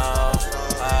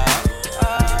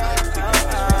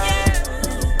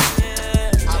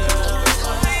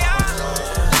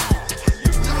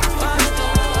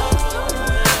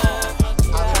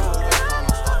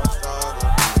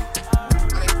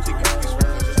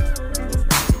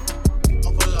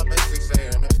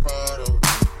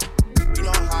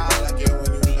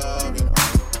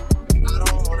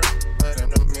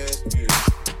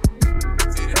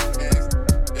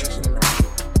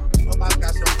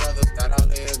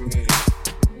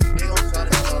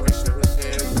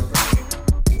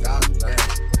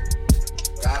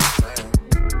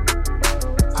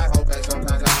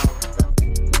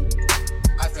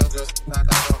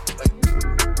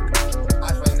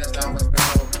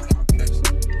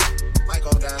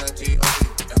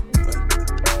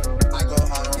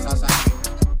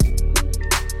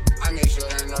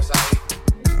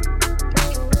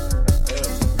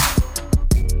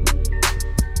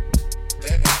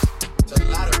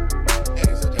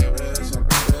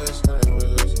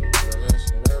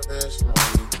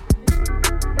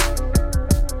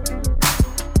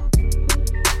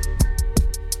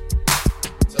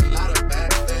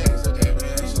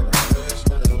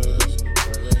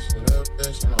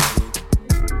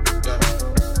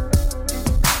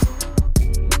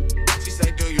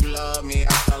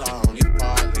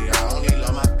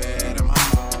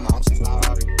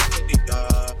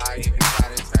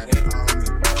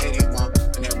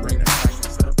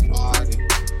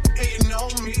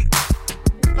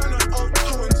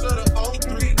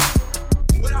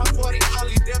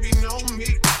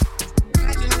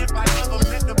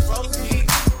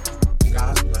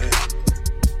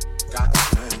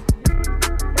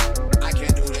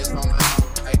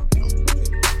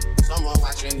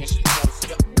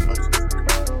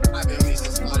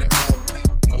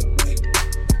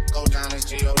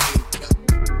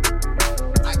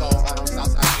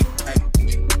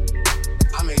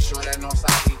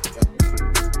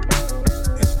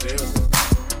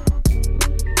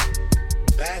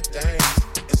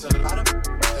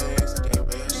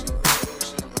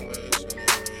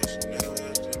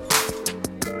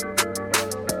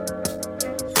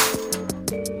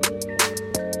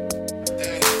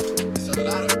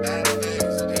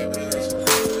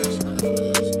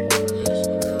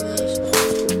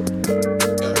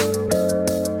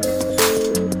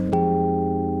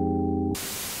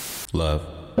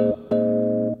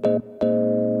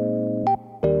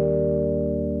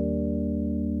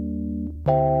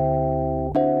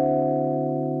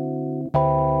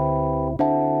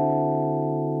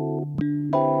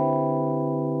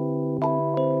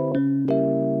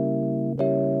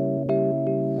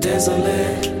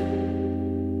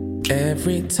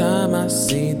 Every time I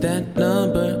see that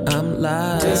number, I'm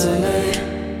like, desolate.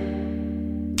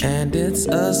 And it's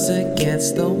us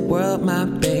against the world, my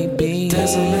baby.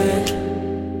 Desolate.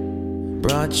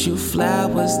 Brought you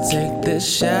flowers, take this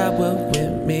shower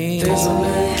with me.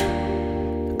 Desolate.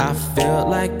 I felt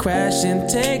like crashing,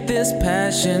 take this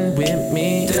passion with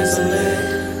me.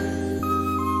 Desolate.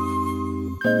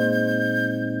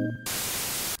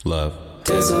 Love.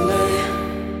 Desolate.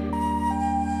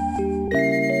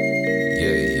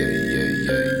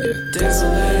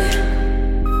 Desolate.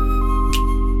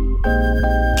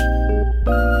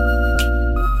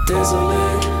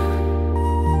 Desolate.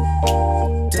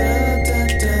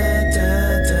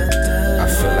 I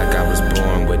feel like I was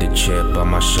born with a chip on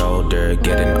my shoulder.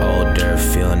 Getting older,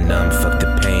 feel numb, fuck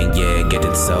the pain, yeah,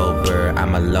 getting sober.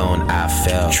 I'm alone, I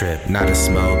fell trip, not a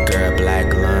smoker.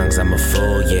 Black lungs, I'm a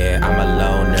fool, yeah, I'm a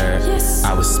loner.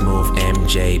 I was smooth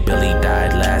MJ, Billy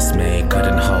died last May.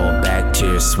 Couldn't hold back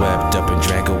tears, swept up and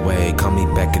drank away. Call me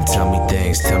back and tell me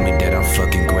things, tell me that I'm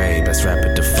fucking great. Best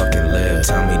rapper to fucking live.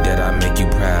 Tell me that I make you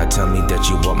proud, tell me that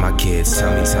you want my kids.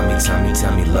 Tell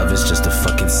me, love is just a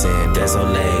fucking sin.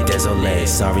 Désolé, désolé,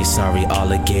 sorry, sorry,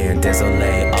 all again.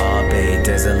 Désolé, all babe,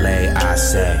 désolé, I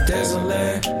say.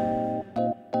 Désolé.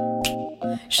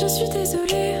 Je suis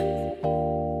désolée,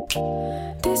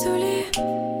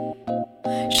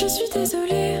 Je suis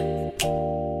désolée.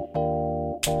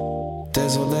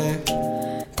 Désolé.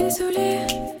 Désolée.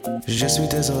 Je suis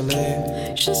désolé.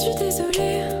 Je suis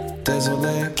désolée.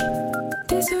 Désolé.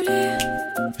 Désolée.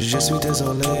 Je suis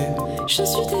désolé. Je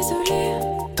suis désolée.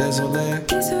 Désolé.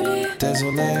 Désolée.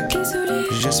 Désolé. Désolée.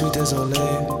 Je suis désolé.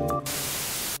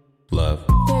 Love.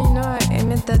 Yeah, you know, I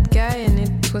met that guy and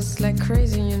it was like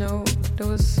crazy, you know. There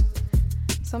was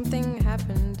something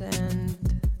happened and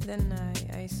then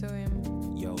I saw him.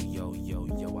 Yo,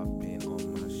 I've been on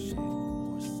my shit.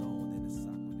 More soul than a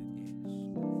sock with an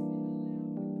itch.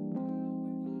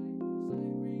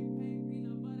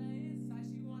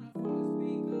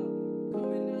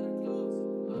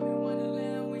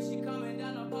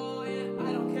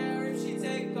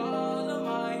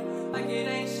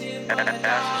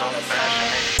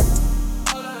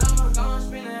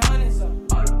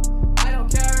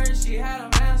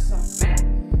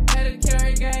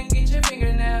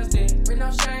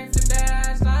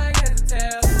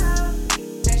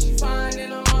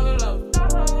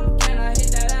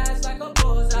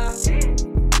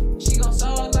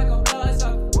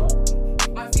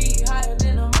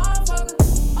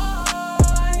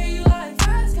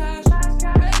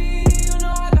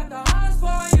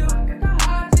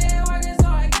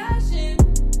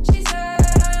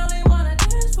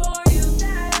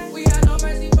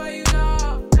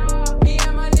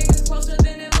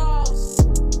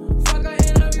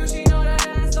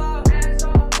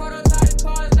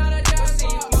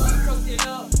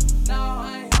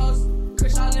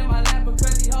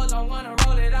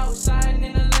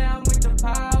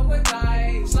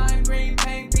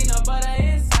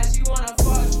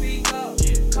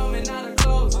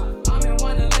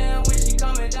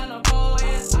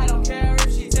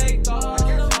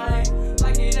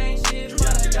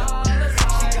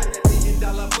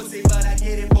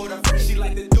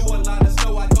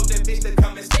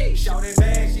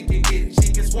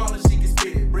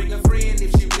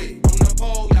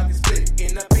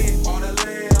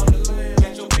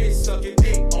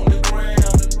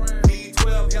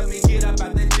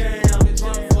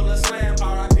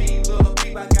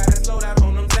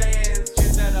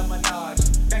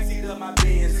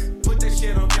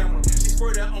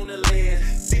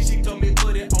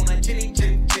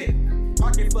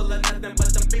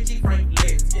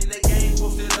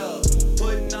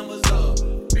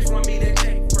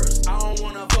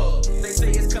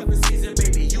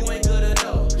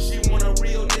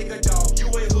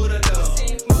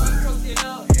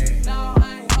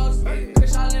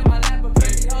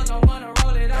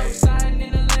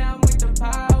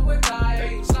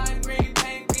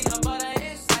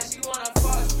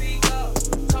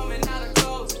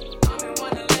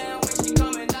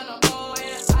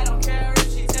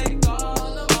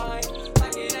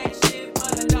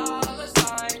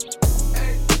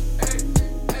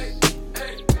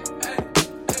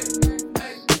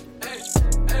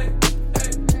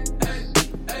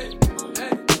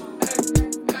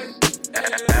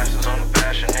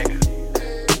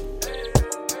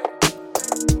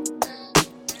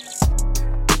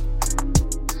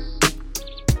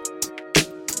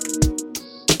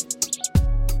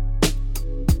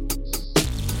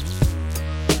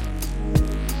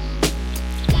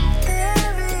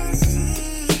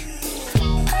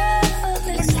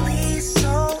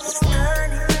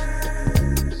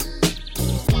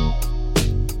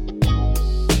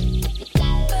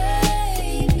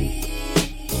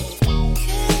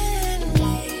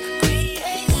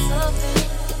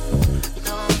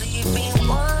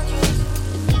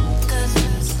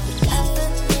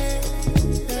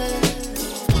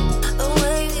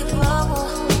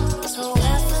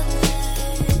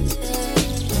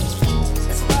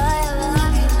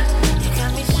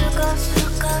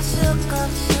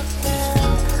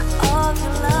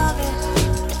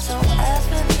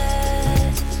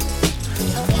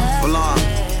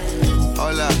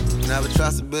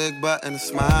 And a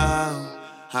smile.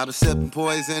 I've been sipping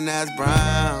poison that's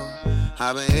brown.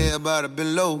 I've been here, but I've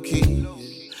been low key.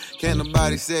 Can't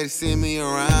nobody say they see me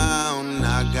around.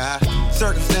 I got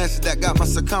circumstances that got my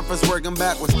circumference working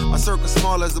backwards. My circle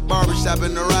small as a barbershop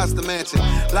in the Rasta mansion.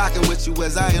 Locking with you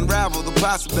as I unravel the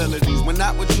possibilities. When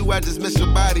not with you, I just miss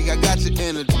your body. I got your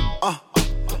energy.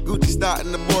 Gucci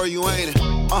starting to bore you, ain't it?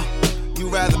 You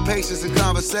rather patience and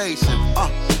conversation.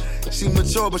 She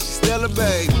mature, but she still a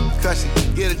baby. Cause she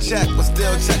get a check, but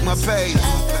still check my page.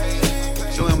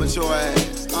 Show him mature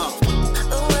ass.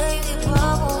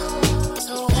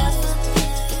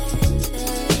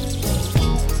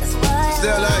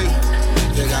 Still like,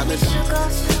 they got me shook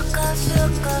up.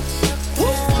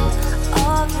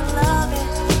 All you love it,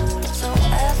 so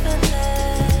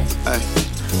effortless. Hey.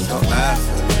 So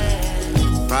effortless.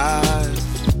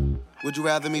 Would you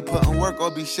rather me put in work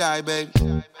or be shy, baby?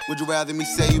 Would you rather me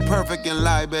say you perfect and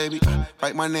lie, baby?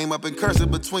 Write my name up in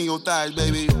cursive between your thighs,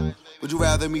 baby. Would you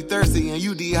rather me thirsty and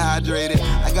you dehydrated?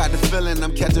 I got the feeling,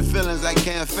 I'm catching feelings, I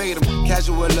can't fade them.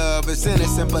 Casual love is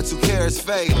innocent, but 2 care is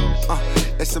fatal.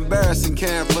 It's embarrassing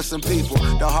caring for some people.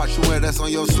 The heart you wear that's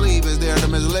on your sleeve is there to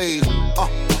mislead.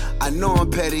 I know I'm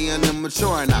petty and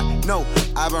immature, and I know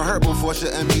I've been hurt before,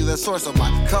 shouldn't be the source of my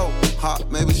cold heart.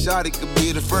 Maybe Shawty could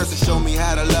be the first to show me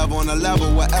how to love on a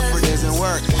level where effort isn't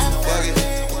work.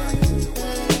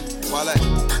 Wale.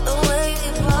 The way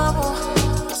you bubble,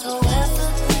 so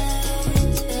effortless.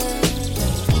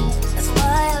 That's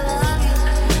why I love you.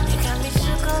 You got me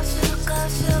shook up, shook up,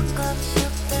 shook up,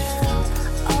 shook down.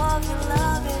 All of you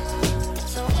love it,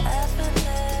 so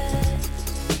effortless,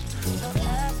 so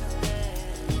effortless.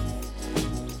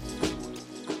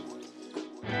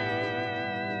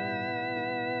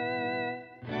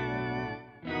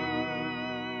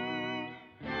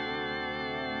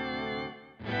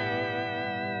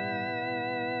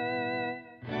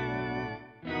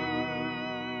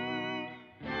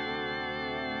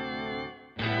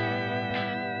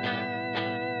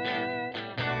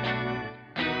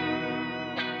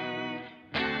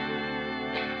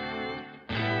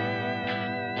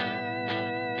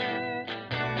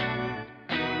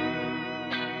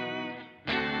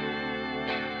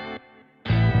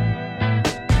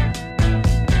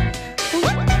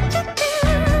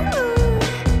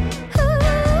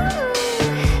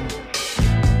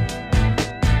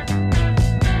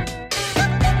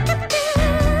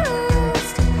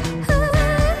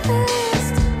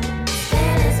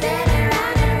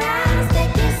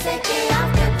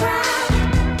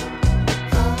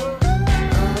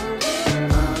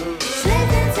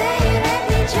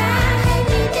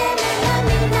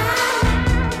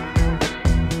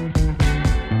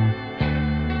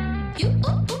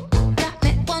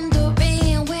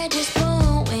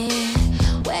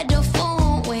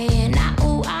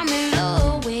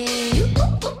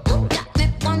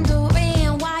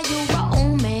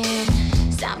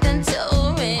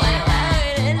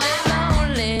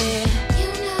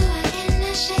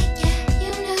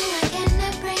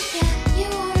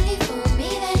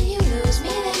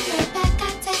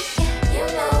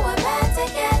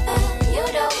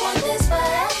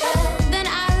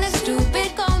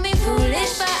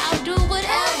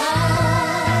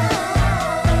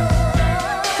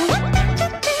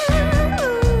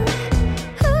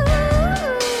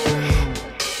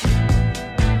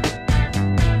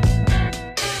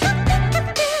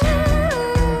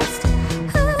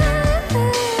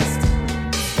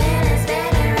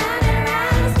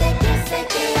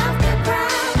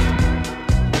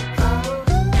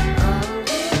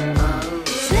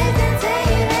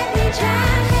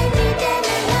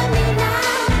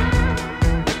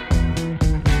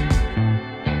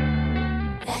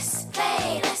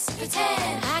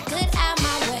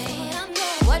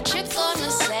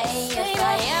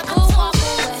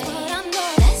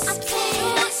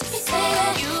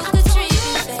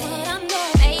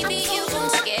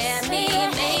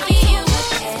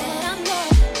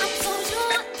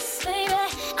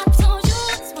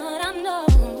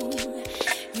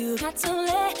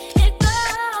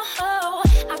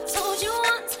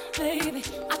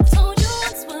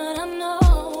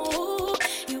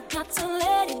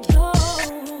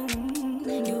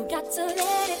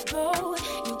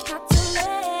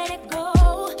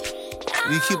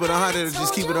 You keep it 100 or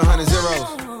just keep it 100 zeros.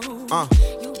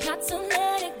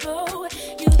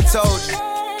 Told you.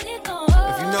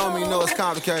 If you know me, you know it's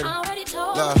complicated.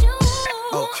 Love.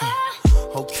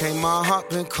 Okay, my heart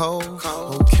been cold.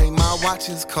 Okay, my watch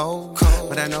is cold.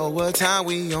 But I know what time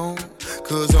we on.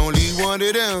 Cause only one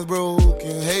of them's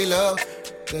broken. Hey, love.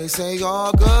 They say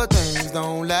all good things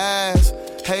don't last.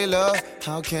 Hey, love,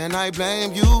 how can I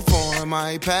blame you for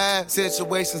my past?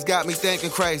 Situations got me thinking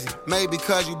crazy. Maybe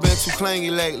cause you've been too clingy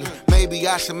lately. Maybe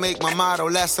I should make my motto,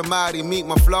 let somebody meet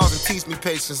my flaws and teach me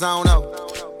patience. I don't know.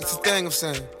 It's the thing I'm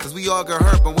saying. Cause we all get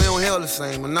hurt, but we don't heal the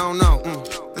same. And I don't know.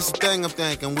 This the thing I'm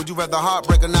thinking. Would you rather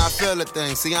heartbreak or not feel a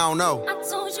thing? See, I don't know. I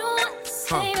told you once,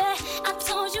 baby. I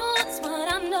told you once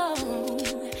what I know.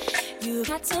 You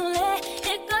got to let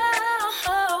it go.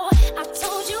 I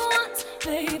told you once,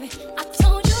 baby. I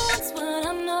told you once what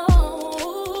I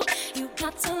know. You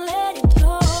got to let it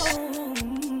go.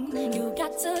 You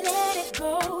got to let it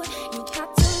go. You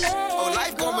got to let it go. Oh,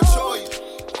 life gon' mature you.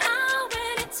 I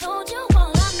already told you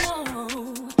all I know.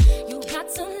 You got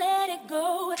to let it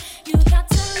go. You got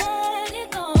to let it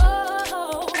go. I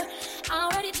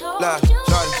already told you.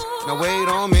 Now wait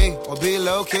on me, or be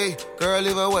low-key. Girl,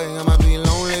 leave away, I'ma be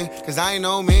lonely. Cause I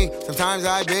know me, sometimes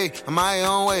I be on my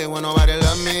own way. When nobody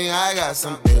love me, I got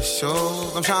some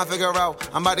issues I'm trying to figure out.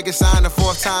 I'm about to get signed the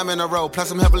 4th time in a row. Plus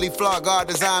I'm heavily flawed, God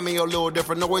designed me a little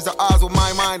different. No ways of odds with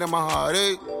my mind and my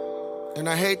heartache. And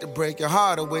I hate to break your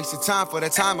heart or waste your time. For the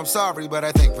time, I'm sorry, but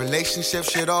I think relationships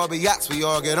should all be yachts. We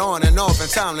all get on and off, and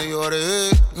timely or the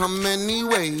hood. How many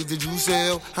ways did you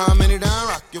sail? How many done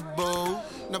rock your boat?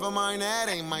 Never mind, that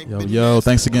ain't my Yo,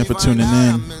 thanks again for tuning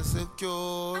in.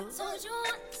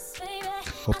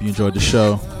 Hope you enjoyed the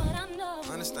show.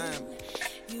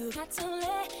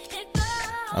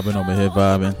 I've been over here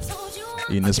vibing,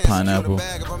 eating this pineapple.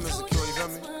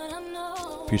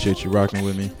 Appreciate you rocking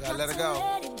with me.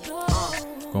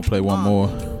 Gonna play one more,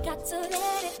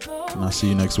 and I'll see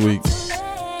you next week.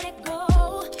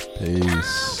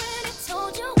 Peace.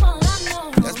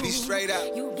 Let's be straight up.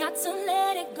 You got to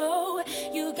let it go.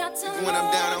 You got to when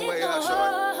I'm down, I'm way out,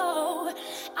 short.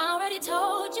 I already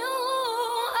told you.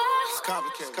 It's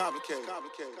complicated, complicated,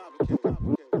 complicated, complicated.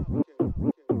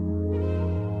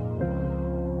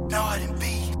 No, I didn't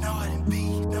be. No, I didn't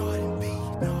be. No, I didn't be.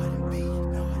 No, I didn't be.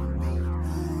 No, I didn't be.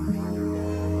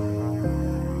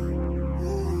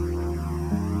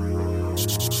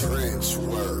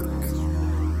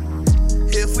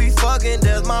 If we fucking,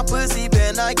 that's my pussy,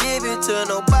 better not give it to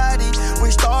nobody.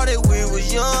 We started, we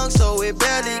was young, so it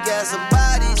barely got some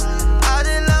bodies. I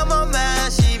didn't love my man,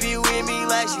 she be with me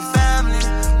like she family.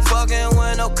 Fucking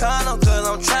with no condom, cause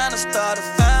I'm trying to start a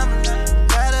family.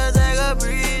 Gotta take a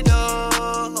breather.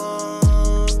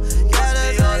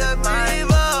 Gotta take a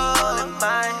breather.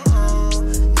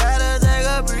 Gotta take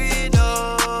a breather.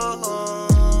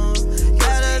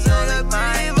 Gotta take a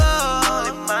breather.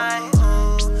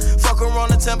 Fuck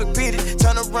around and Tempur-Pedic.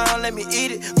 Turn around, let me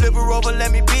eat it. Flip her over,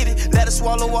 let me beat it. Let her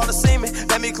swallow all the semen.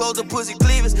 Let me close the pussy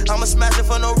cleavers. I'ma smash it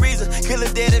for no reason. Kill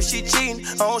her dead if she cheating.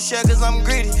 I don't share cause I'm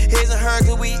greedy. His and her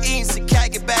cause we eating. So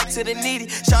cat get back to the needy.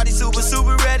 Shawty super,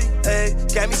 super ready. Ayy.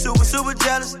 Got me super, super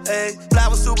jealous. Ayy.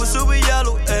 Flower super, super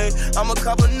yellow. Ayy. I'm a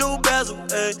couple new bezel.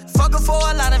 Ayy. Fuck her for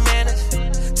a lot of minutes.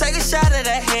 Take a shot of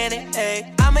that Henny. Ayy.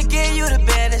 I'ma give you the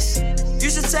business. You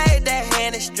should take that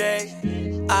Henny straight.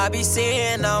 I be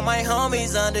seeing all my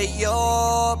homies under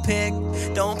your pick.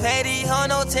 Don't pay these hoes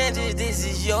no attention, this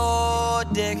is your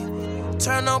dick.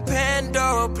 Turn on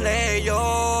Pandora, play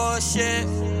your shit.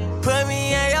 Put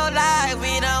me in your life,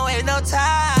 we don't waste no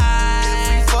time.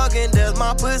 If we fucking, that's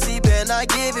my pussy, better not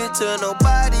give it to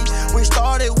nobody. We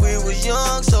started, we was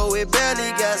young, so it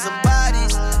barely got some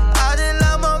bodies. I didn't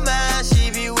love my man, she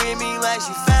be with me like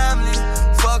she family.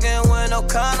 Fucking with no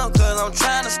condom, cause I'm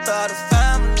trying to start a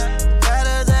family.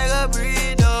 Gotta take a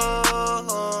breather.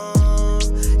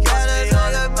 Gotta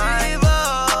take a breather.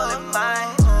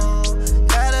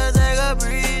 Gotta take a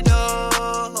breather.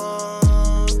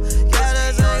 Gotta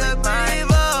take a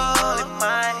breather.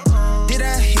 Did I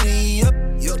hit it up?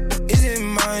 Is it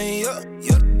mine?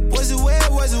 Was it where?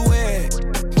 Was it where?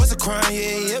 Was it crime?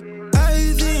 Yep.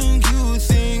 I think you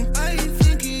think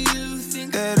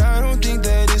that I don't think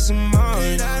that it's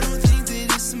mine.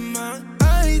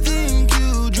 I think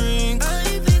you drink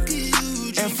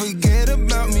and forget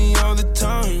about me all the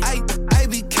time. I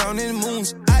be counting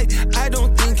moons. I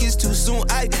don't think it's too soon.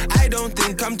 I don't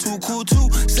think I'm too cool to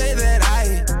say that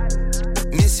I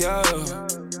miss ya.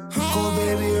 Go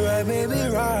baby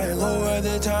right. Go at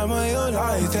the time of your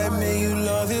life that made you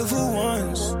love it for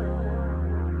once.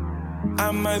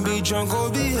 I might be drunk or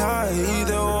be high,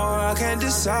 either or I can't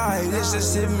decide. Let's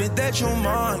just admit that you're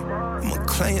mine. I'm a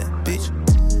client, bitch.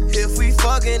 If we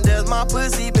fucking, that's my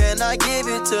pussy, better not give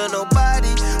it to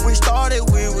nobody. We started,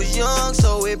 we was young,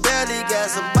 so it barely got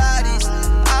some bodies.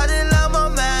 I didn't love my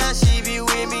man, she be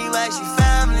with me like she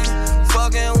family.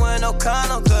 Fucking with no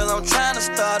condom, cause I'm trying to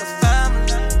start a family.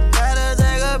 Gotta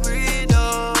take a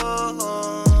breather.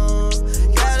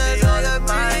 Gotta take a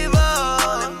breather.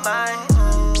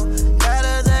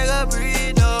 Gotta take a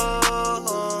breather.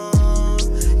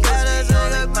 Gotta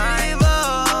take a breather.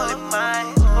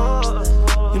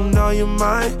 You're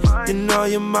mine, you know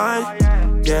you're mine.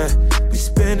 Yeah, we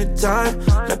spending time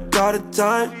like all the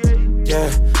time.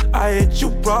 Yeah, I hit you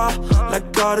raw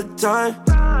like all the time.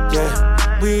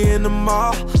 Yeah, we in the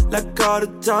mall like all the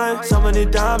time. So many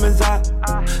diamonds, I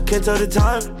can't tell the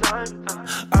time.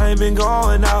 I ain't been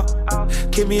going out,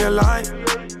 keep me alive.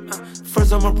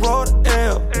 First on my road to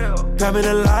hell, pat me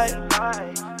the light.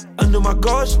 Under my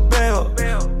ghost bell,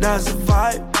 now it's a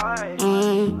vibe.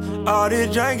 All this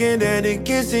drinking and the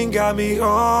kissing got me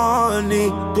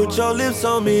horny. Put your lips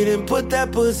on me, then put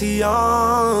that pussy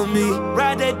on me.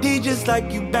 Ride that D just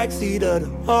like you backseat of the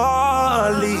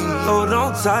Harley. Hold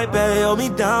on tight, babe, hold me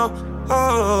down.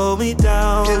 hold me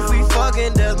down. If we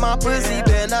fucking, that's my pussy,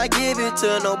 better not give it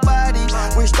to nobody.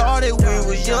 We started, we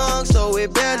was young, so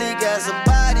it barely got some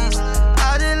bodies.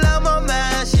 I just love my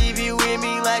man, she be with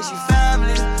me like she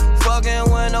family.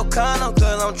 Fucking with no condom,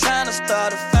 cause I'm tryna start